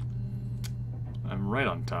 I'm right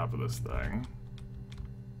on top of this thing.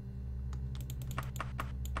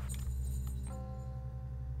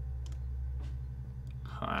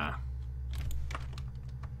 Huh.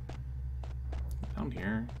 Down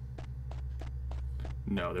here?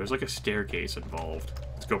 No, there's like a staircase involved.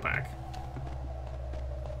 Let's go back.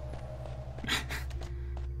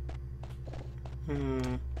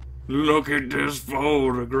 Look at this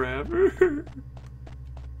photograph.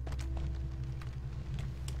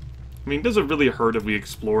 I mean, does it really hurt if we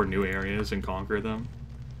explore new areas and conquer them?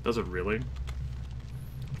 Does it really?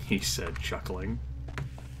 He said, chuckling.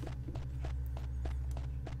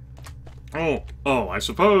 Oh, I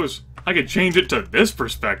suppose I could change it to this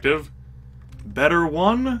perspective. Better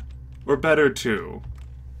one or better two?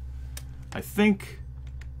 I think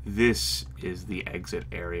this is the exit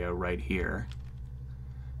area right here.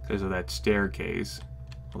 Because of that staircase.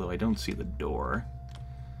 Although I don't see the door.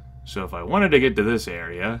 So if I wanted to get to this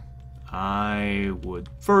area, I would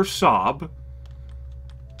first sob.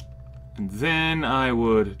 And then I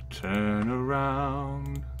would turn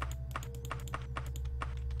around.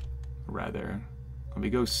 Rather, let me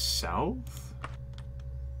go south?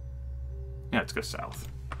 Yeah, let's go south.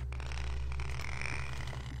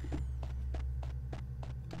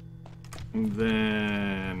 And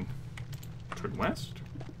then turn west.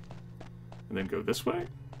 And then go this way.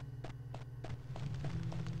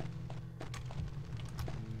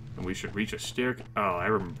 And we should reach a staircase. Oh, I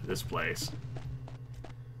remember this place.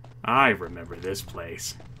 I remember this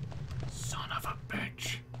place. Son of a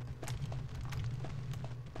bitch.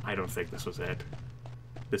 I don't think this was it.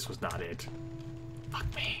 This was not it.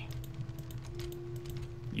 Fuck me.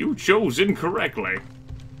 You chose incorrectly.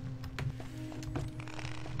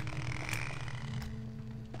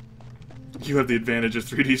 You have the advantage of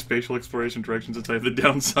 3D spatial exploration directions since I have the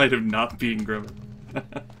downside of not being Grimith.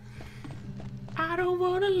 I don't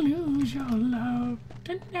wanna lose your love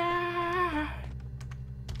tonight.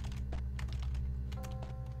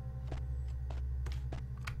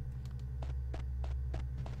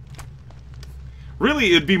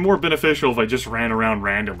 Really, it'd be more beneficial if I just ran around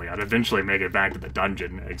randomly. I'd eventually make it back to the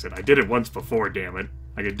dungeon exit. I did it once before, damn it.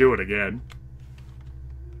 I could do it again.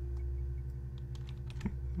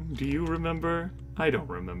 Do you remember? I don't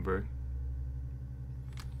remember.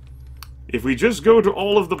 If we just go to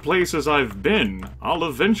all of the places I've been, I'll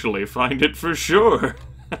eventually find it for sure.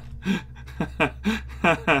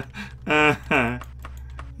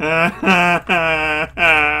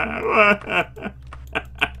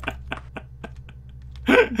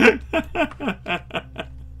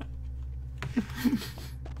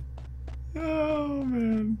 Oh,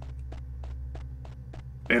 man.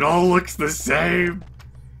 It all looks the same.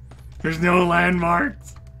 There's no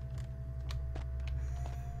landmarks.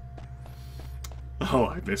 Oh,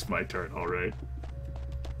 I missed my turn, alright.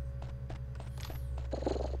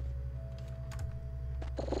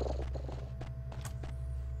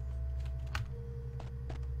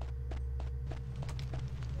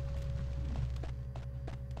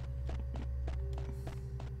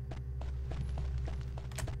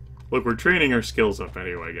 Look, we're training our skills up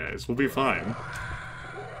anyway, guys. We'll be fine.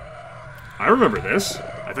 I remember this.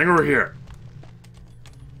 I think we're here.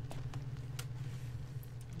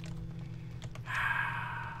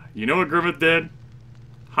 You know what Grimith did?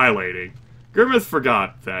 Highlighting. Grimith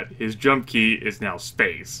forgot that his jump key is now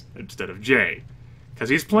space instead of J. Because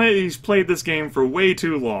he's played this game for way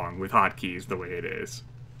too long with hotkeys the way it is.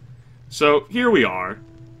 So, here we are.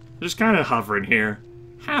 Just kind of hovering here.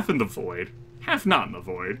 Half in the void. Half not in the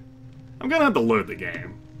void. I'm gonna have to load the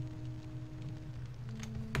game.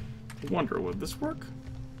 I wonder, would this work?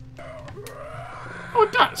 Oh,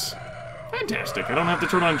 it does! Fantastic, I don't have to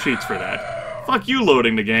turn on cheats for that. Fuck you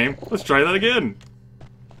loading the game. Let's try that again.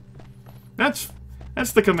 That's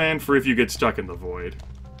the command for if you get stuck in the void.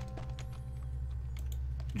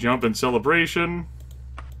 Jump in celebration.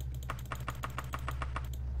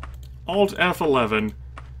 Alt F11.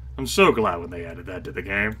 I'm so glad when they added that to the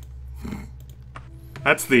game.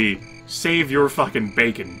 That's the save your fucking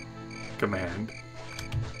bacon command.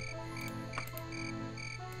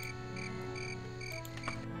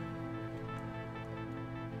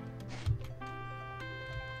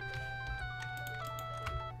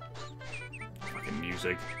 Fucking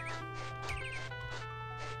music.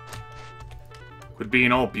 Quit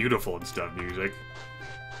being all beautiful and stuff, music.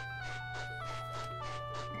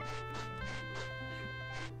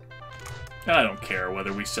 I don't care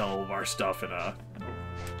whether we sell all of our stuff in a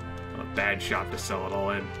bad shop to sell it all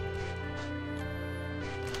in.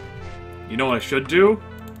 You know what I should do?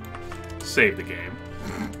 Save the game.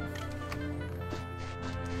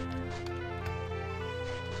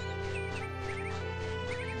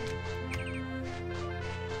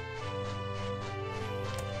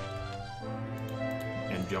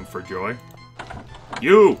 And jump for joy.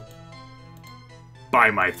 You!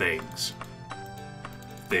 Buy my things.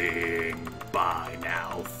 Thing, buy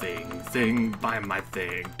now, thing, buy my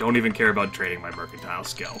thing. Don't even care about trading my mercantile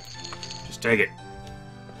skill. Just take it.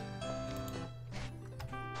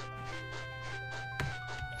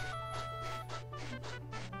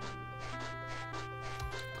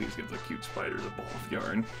 Please give the cute spiders a ball of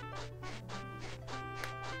yarn.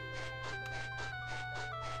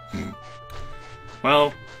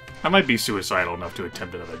 Well, I might be suicidal enough to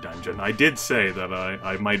attempt another dungeon. I did say that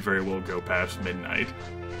I might very well go past midnight.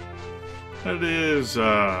 It is,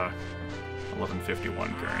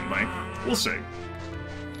 11:51 currently. We'll see.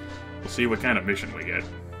 We'll see what kind of mission we get.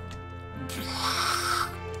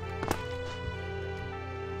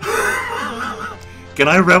 Can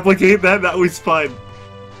I replicate that? That was fun.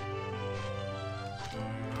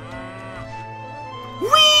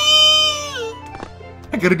 Whee!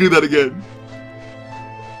 I gotta do that again.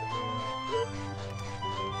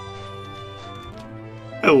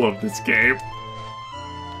 I love this game.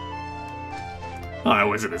 Oh, it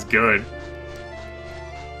wasn't as good.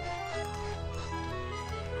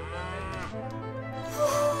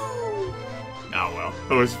 Oh well,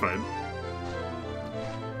 it was fun.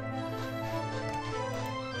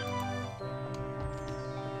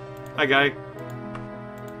 Hi, guy.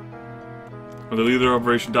 When the leader of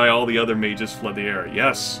Operation Die, all the other mages fled the area.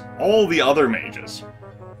 Yes, all the other mages.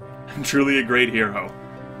 I'm truly a great hero.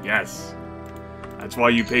 Yes. That's why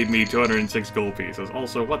you paid me 206 gold pieces.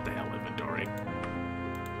 Also, what the hell, inventory?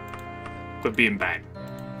 Quit being bad.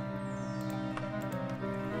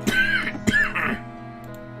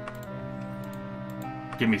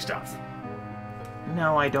 Give me stuff.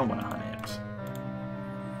 No, I don't want to hunt imps.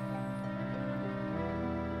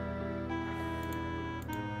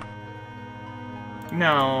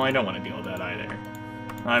 No, I don't want to deal with that either.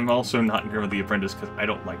 I'm also not in Grimith the Apprentice because I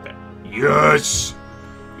don't like that. Yes!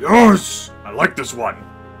 Yes! I like this one.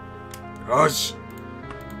 Yes.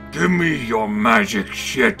 Give me your magic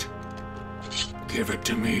shit. Give it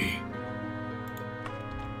to me.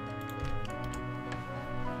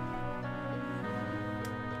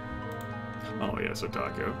 Oh yes,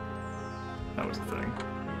 Otaku. That was the thing.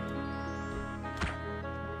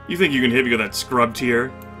 You think you can hit me with that scrub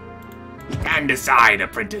tier? Stand aside,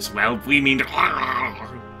 apprentice whelp. We mean...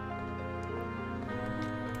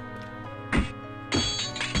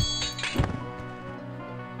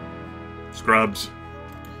 Scrubs.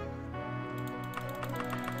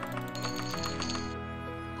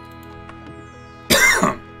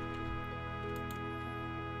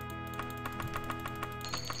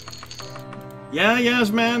 Yeah,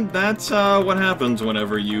 yes, man, that's what happens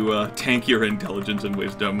whenever you tank your intelligence and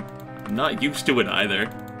wisdom. I'm not used to it either.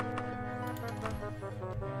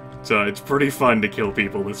 So it's pretty fun to kill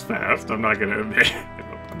people this fast, I'm not gonna admit it.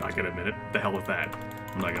 I'm not gonna admit it. The hell with that.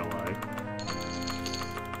 I'm not gonna lie.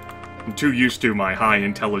 I'm too used to my high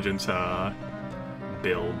intelligence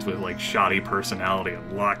builds with like shoddy personality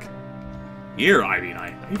and luck. Here, I mean,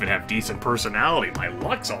 I even have decent personality. My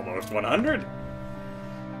luck's almost 100.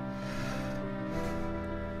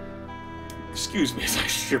 Excuse me as I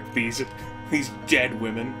strip these dead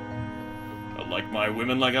women. I like my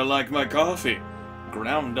women like I like my coffee.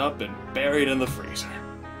 Ground up and buried in the freezer.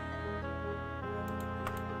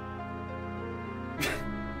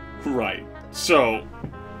 Right. So...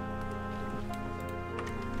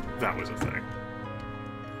 that was a thing.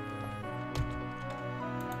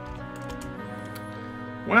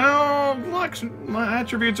 Well, my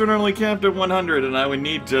attributes are normally capped at 100, and I would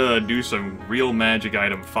need to do some real magic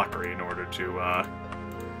item fuckery in order to,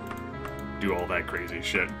 do all that crazy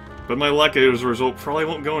shit. But my luck, as a result, probably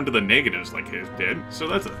won't go into the negatives like his did, so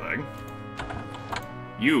that's a thing.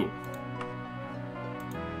 You.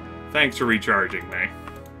 Thanks for recharging me.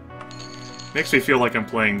 Makes me feel like I'm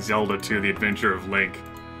playing Zelda 2: The Adventure of Link.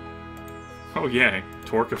 Oh yeah,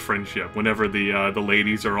 torque of friendship. Whenever the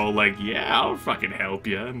ladies are all like, yeah, I'll fucking help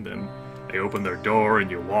you, and then they open their door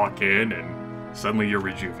and you walk in and suddenly you're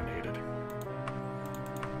rejuvenated.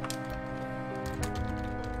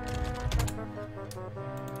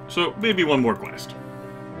 So, maybe one more quest.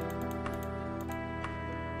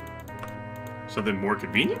 Something more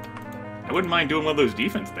convenient? I wouldn't mind doing one of those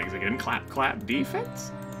defense things again. Clap, clap,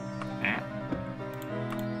 defense? Eh?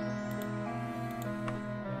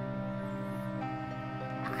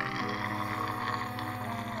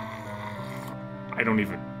 I don't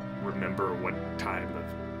even remember what time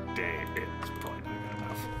of day it is. Probably not good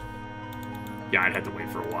enough. Yeah, I'd have to wait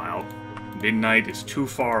for a while. Midnight is too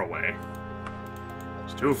far away.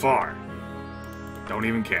 It's too far. Don't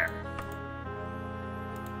even care.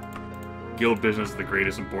 Guild business is the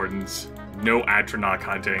greatest importance. No Atronach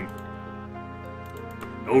hunting.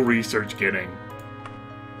 No research getting.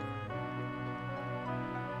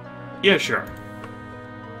 Yeah, sure.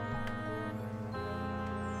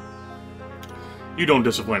 You don't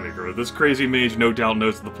disappoint me, Gryph. This crazy mage no doubt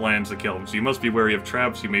knows the plans to kill him, so you must be wary of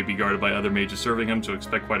traps. You may be guarded by other mages serving him, so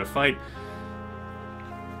expect quite a fight.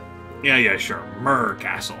 Yeah, sure. Myrrh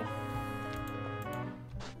Castle.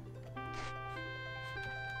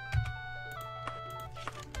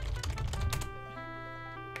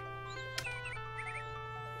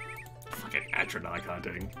 Fucking Atronach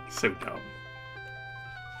hunting. So dumb.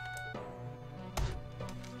 I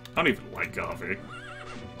don't even like coffee.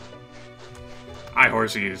 Hi,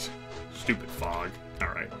 horsies. Stupid fog.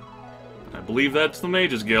 Alright. I believe that's the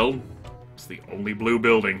Mages Guild. It's the only blue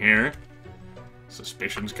building here.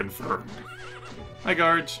 Suspicions confirmed. Hi,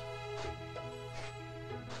 guards.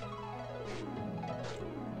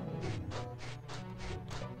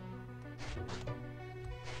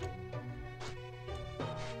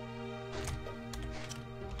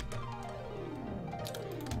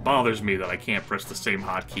 Bothers me that I can't press the same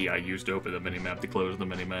hotkey I used to open the minimap to close the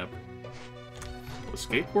minimap. Will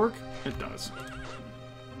escape work? It does.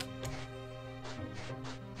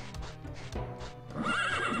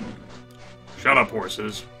 Shut up,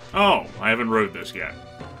 horses. Oh, I haven't rode this yet.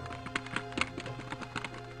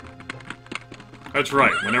 That's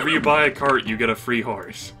right, whenever you buy a cart, you get a free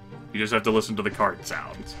horse. You just have to listen to the cart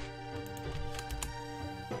sounds.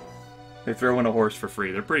 They throw in a horse for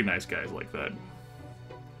free. They're pretty nice guys like that.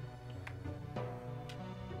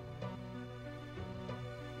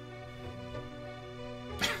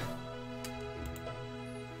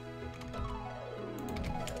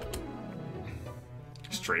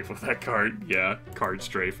 Strafe with that card. Yeah, card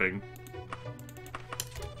strafing.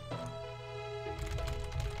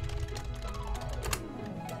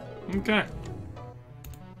 Okay.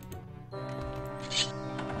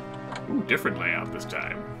 Ooh, different layout this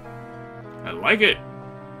time. I like it.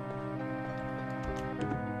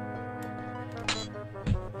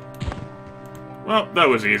 Well, that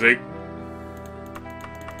was easy.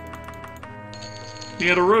 He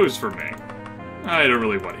had a rose for me. I don't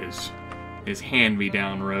really want his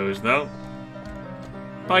hand-me-down rose, though.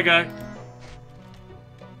 Bye, guy.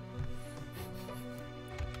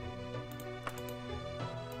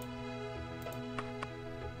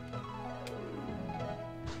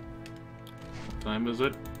 What time is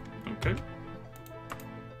it? Okay.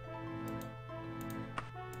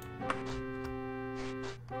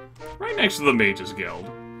 Right next to the Mages Guild.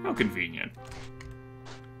 How convenient.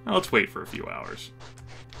 Now let's wait for a few hours.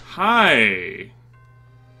 Hi!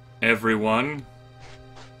 everyone.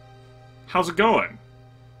 How's it going?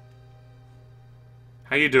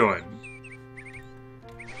 How you doing?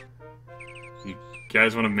 You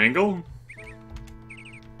guys want to mingle?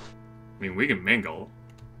 I mean, we can mingle.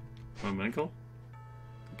 Want to mingle?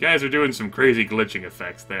 You guys are doing some crazy glitching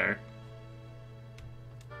effects there.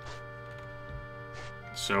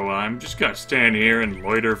 So I'm just gonna stand here and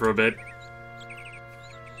loiter for a bit.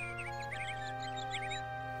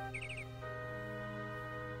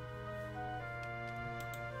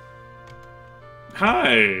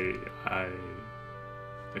 Hi! I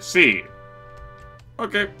see.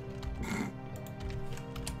 Okay.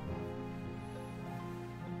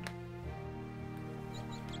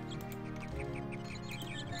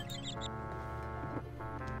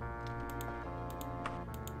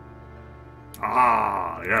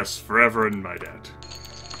 Ah, yes, forever in my debt.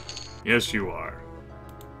 Yes, you are.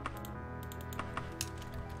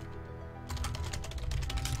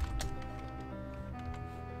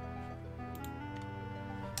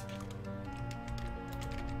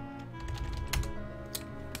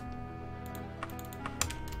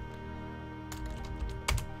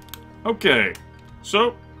 Okay,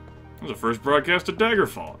 so, that was the first broadcast of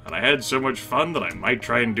Daggerfall, and I had so much fun that I might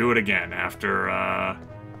try and do it again after,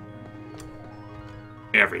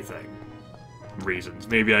 everything. Reasons.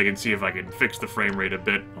 Maybe I can see if I can fix the frame rate a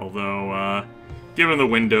bit, although, given the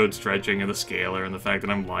windowed stretching and the scaler and the fact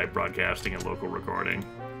that I'm live broadcasting and local recording,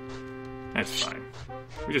 that's fine.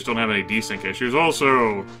 We just don't have any desync issues.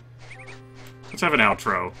 Also, let's have an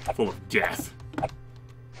outro full of death.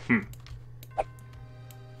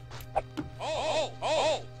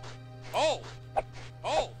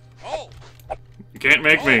 You can't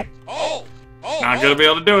make me. Not gonna be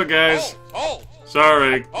able to do it, guys.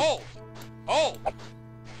 Sorry.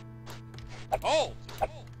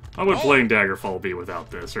 How would playing Daggerfall be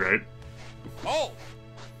without this, right? I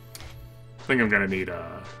think I'm gonna need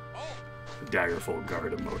a Daggerfall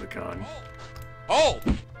guard emoticon.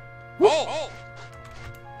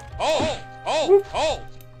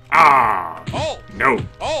 Ah! No!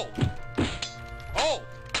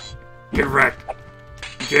 Get wrecked!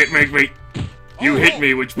 You can't make me! You hit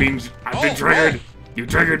me, which means I've been triggered! You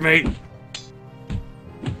triggered me!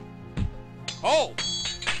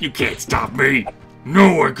 You can't stop me!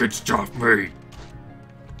 No one can stop me!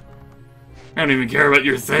 I don't even care about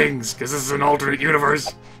your things, because this is an alternate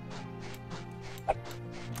universe!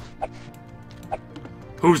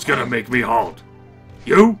 Who's gonna make me halt?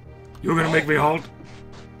 You? You gonna make me halt?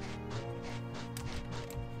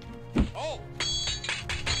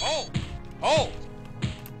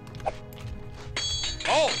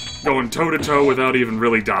 Going toe-to-toe without even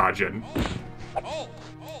really dodging.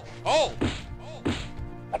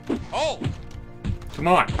 Come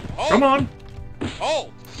on. Come on!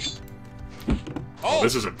 Oh,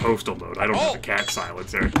 this isn't postal mode. I don't have the cat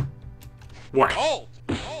silencer. What?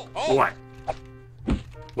 What?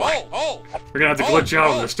 What? We're gonna have to glitch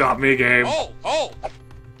out in the Stop Me game.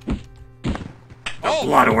 The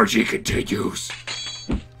blood orgy continues.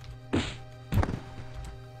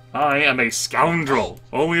 I am a scoundrel.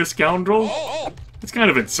 Only a scoundrel? It's kind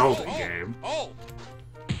of insulting, game.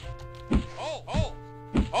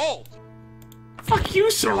 Fuck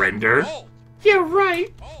you, Surrender. Yeah,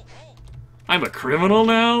 right. I'm a criminal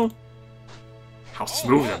now? How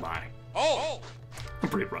smooth am I? I'm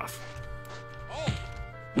pretty rough.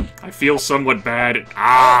 I feel somewhat bad.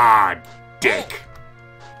 Ah, dick.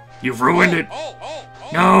 You've ruined it.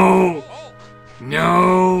 No.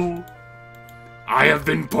 No. I have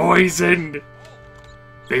been poisoned.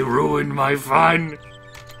 They ruined my fun.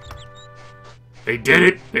 They did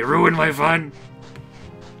it. They ruined my fun.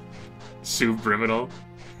 Subliminal.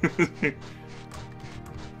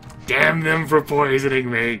 Damn them for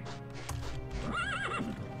poisoning me.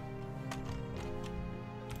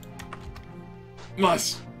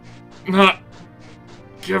 Must not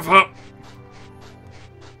give up.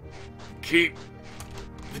 Keep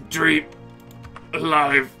the dream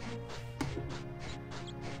alive.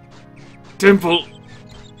 Temple,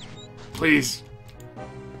 please.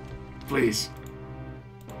 Please.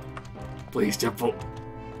 Please, Temple.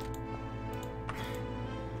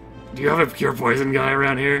 Do you have a cure poison guy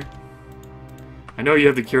around here? I know you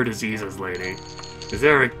have the cure diseases, lady. Is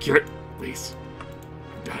there a cure? Please.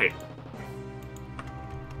 Die.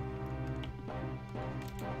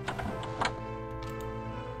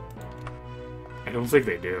 I don't think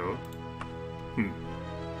they do.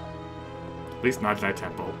 At least not that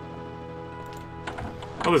temple.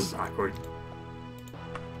 Oh, this is awkward.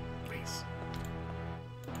 Please.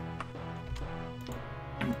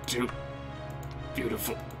 I'm too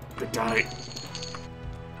beautiful to die.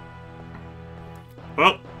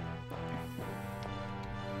 Well,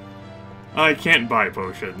 I can't buy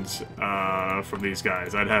potions from these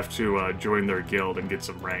guys. I'd have to join their guild and get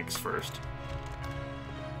some ranks first.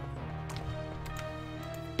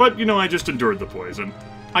 But, you know, I just endured the poison.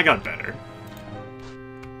 I got better.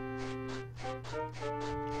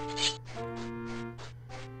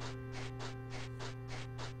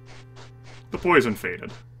 The poison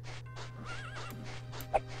faded.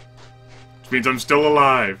 Which means I'm still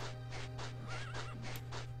alive.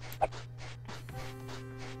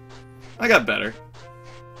 I got better.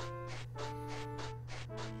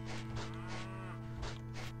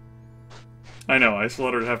 I know, I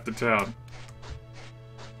slaughtered half the town.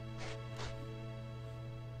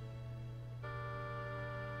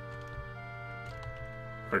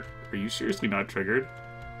 Are you seriously not triggered?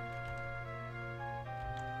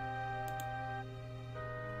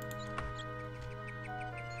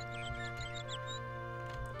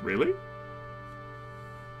 Really?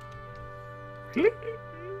 Really?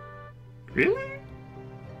 Really?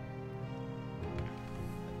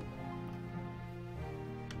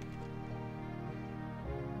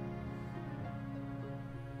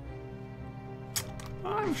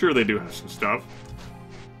 I'm sure they do have some stuff.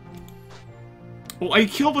 Well, I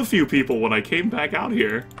killed a few people when I came back out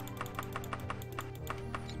here.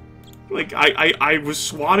 Like, I was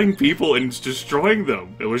swatting people and destroying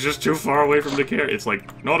them. It was just too far away from the care. It's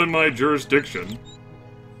like, not in my jurisdiction.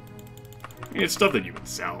 I mean, it's stuff that you would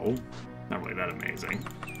sell. Not really that amazing.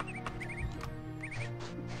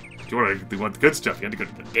 If you want the good stuff, you have to go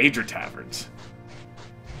to the Danger Taverns.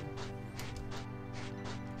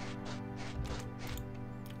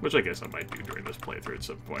 Which I guess I might do during this playthrough at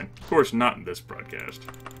some point. Of course, not in this broadcast.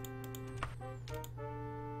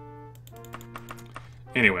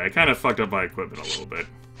 Anyway, I kind of fucked up my equipment a little bit.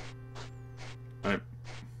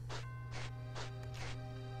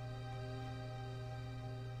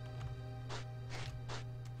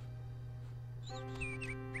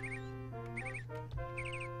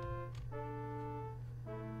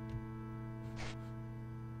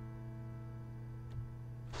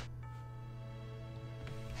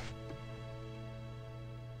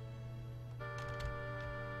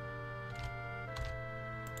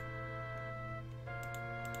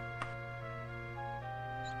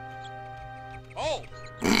 Oh!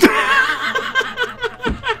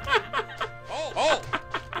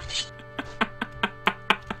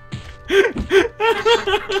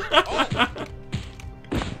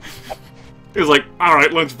 It was like,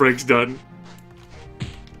 alright, lunch break's done.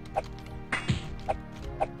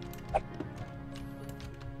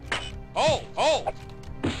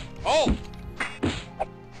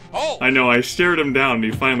 I know, I stared him down and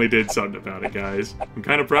he finally did something about it, guys. I'm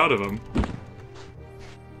kind of proud of him.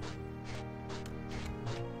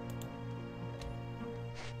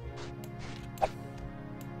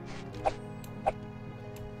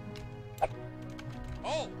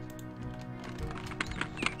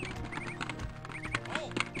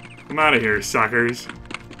 Come out of here, suckers.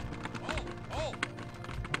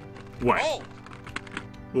 What?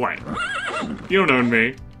 What? You don't own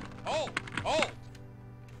me.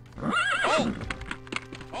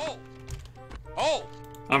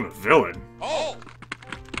 I'm a villain.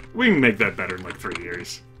 We can make that better in like 3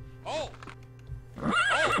 years.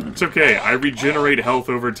 It's okay, I regenerate health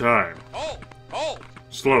over time.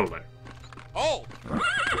 Slowly.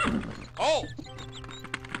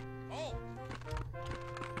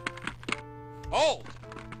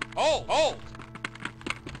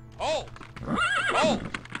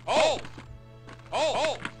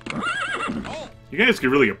 You guys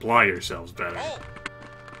could really apply yourselves better.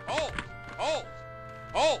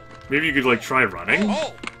 Maybe you could, like, try running?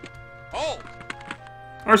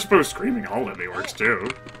 I suppose screaming all at me works, too.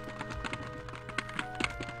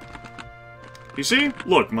 You see?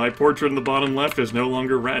 Look, my portrait in the bottom left is no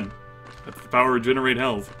longer red. That's the power to regenerate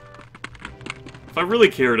health. If I really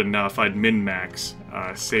cared enough, I'd min-max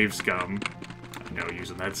save scum. I know,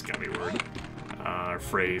 using that scummy word.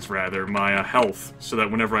 Phrase, rather, my health, so that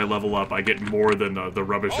whenever I level up, I get more than the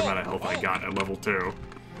rubbish amount of health I got at level 2.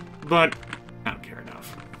 But, I don't care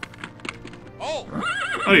enough.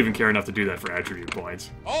 I don't even care enough to do that for attribute points.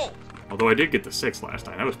 Although I did get the 6 last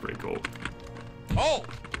time, that was pretty cool.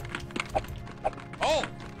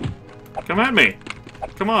 Come at me!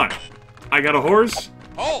 Come on! I got a horse,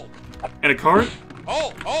 and a cart,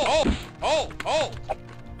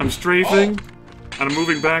 I'm strafing, and I'm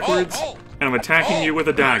moving backwards, and I'm attacking you with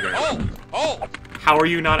a dagger. How are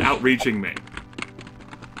you not outreaching me?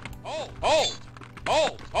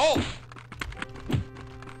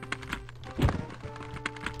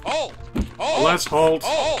 Less halt,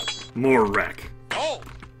 more wreck.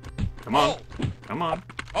 Come on. Come on.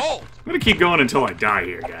 I'm gonna keep going until I die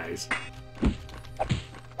here, guys.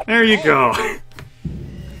 There you go.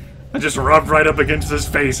 I just rubbed right up against his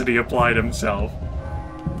face and he applied himself.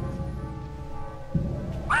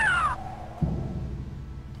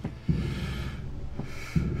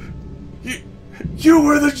 You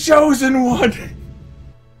were the chosen one!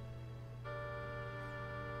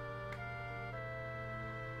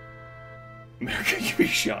 Can you be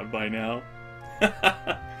shot by now?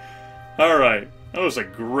 Alright, that was a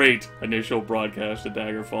great initial broadcast of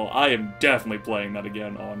Daggerfall. I am definitely playing that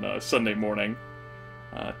again on Sunday morning.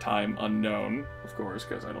 Time unknown, of course,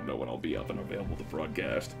 because I don't know when I'll be up and available to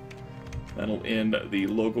broadcast. That'll end the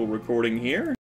local recording here.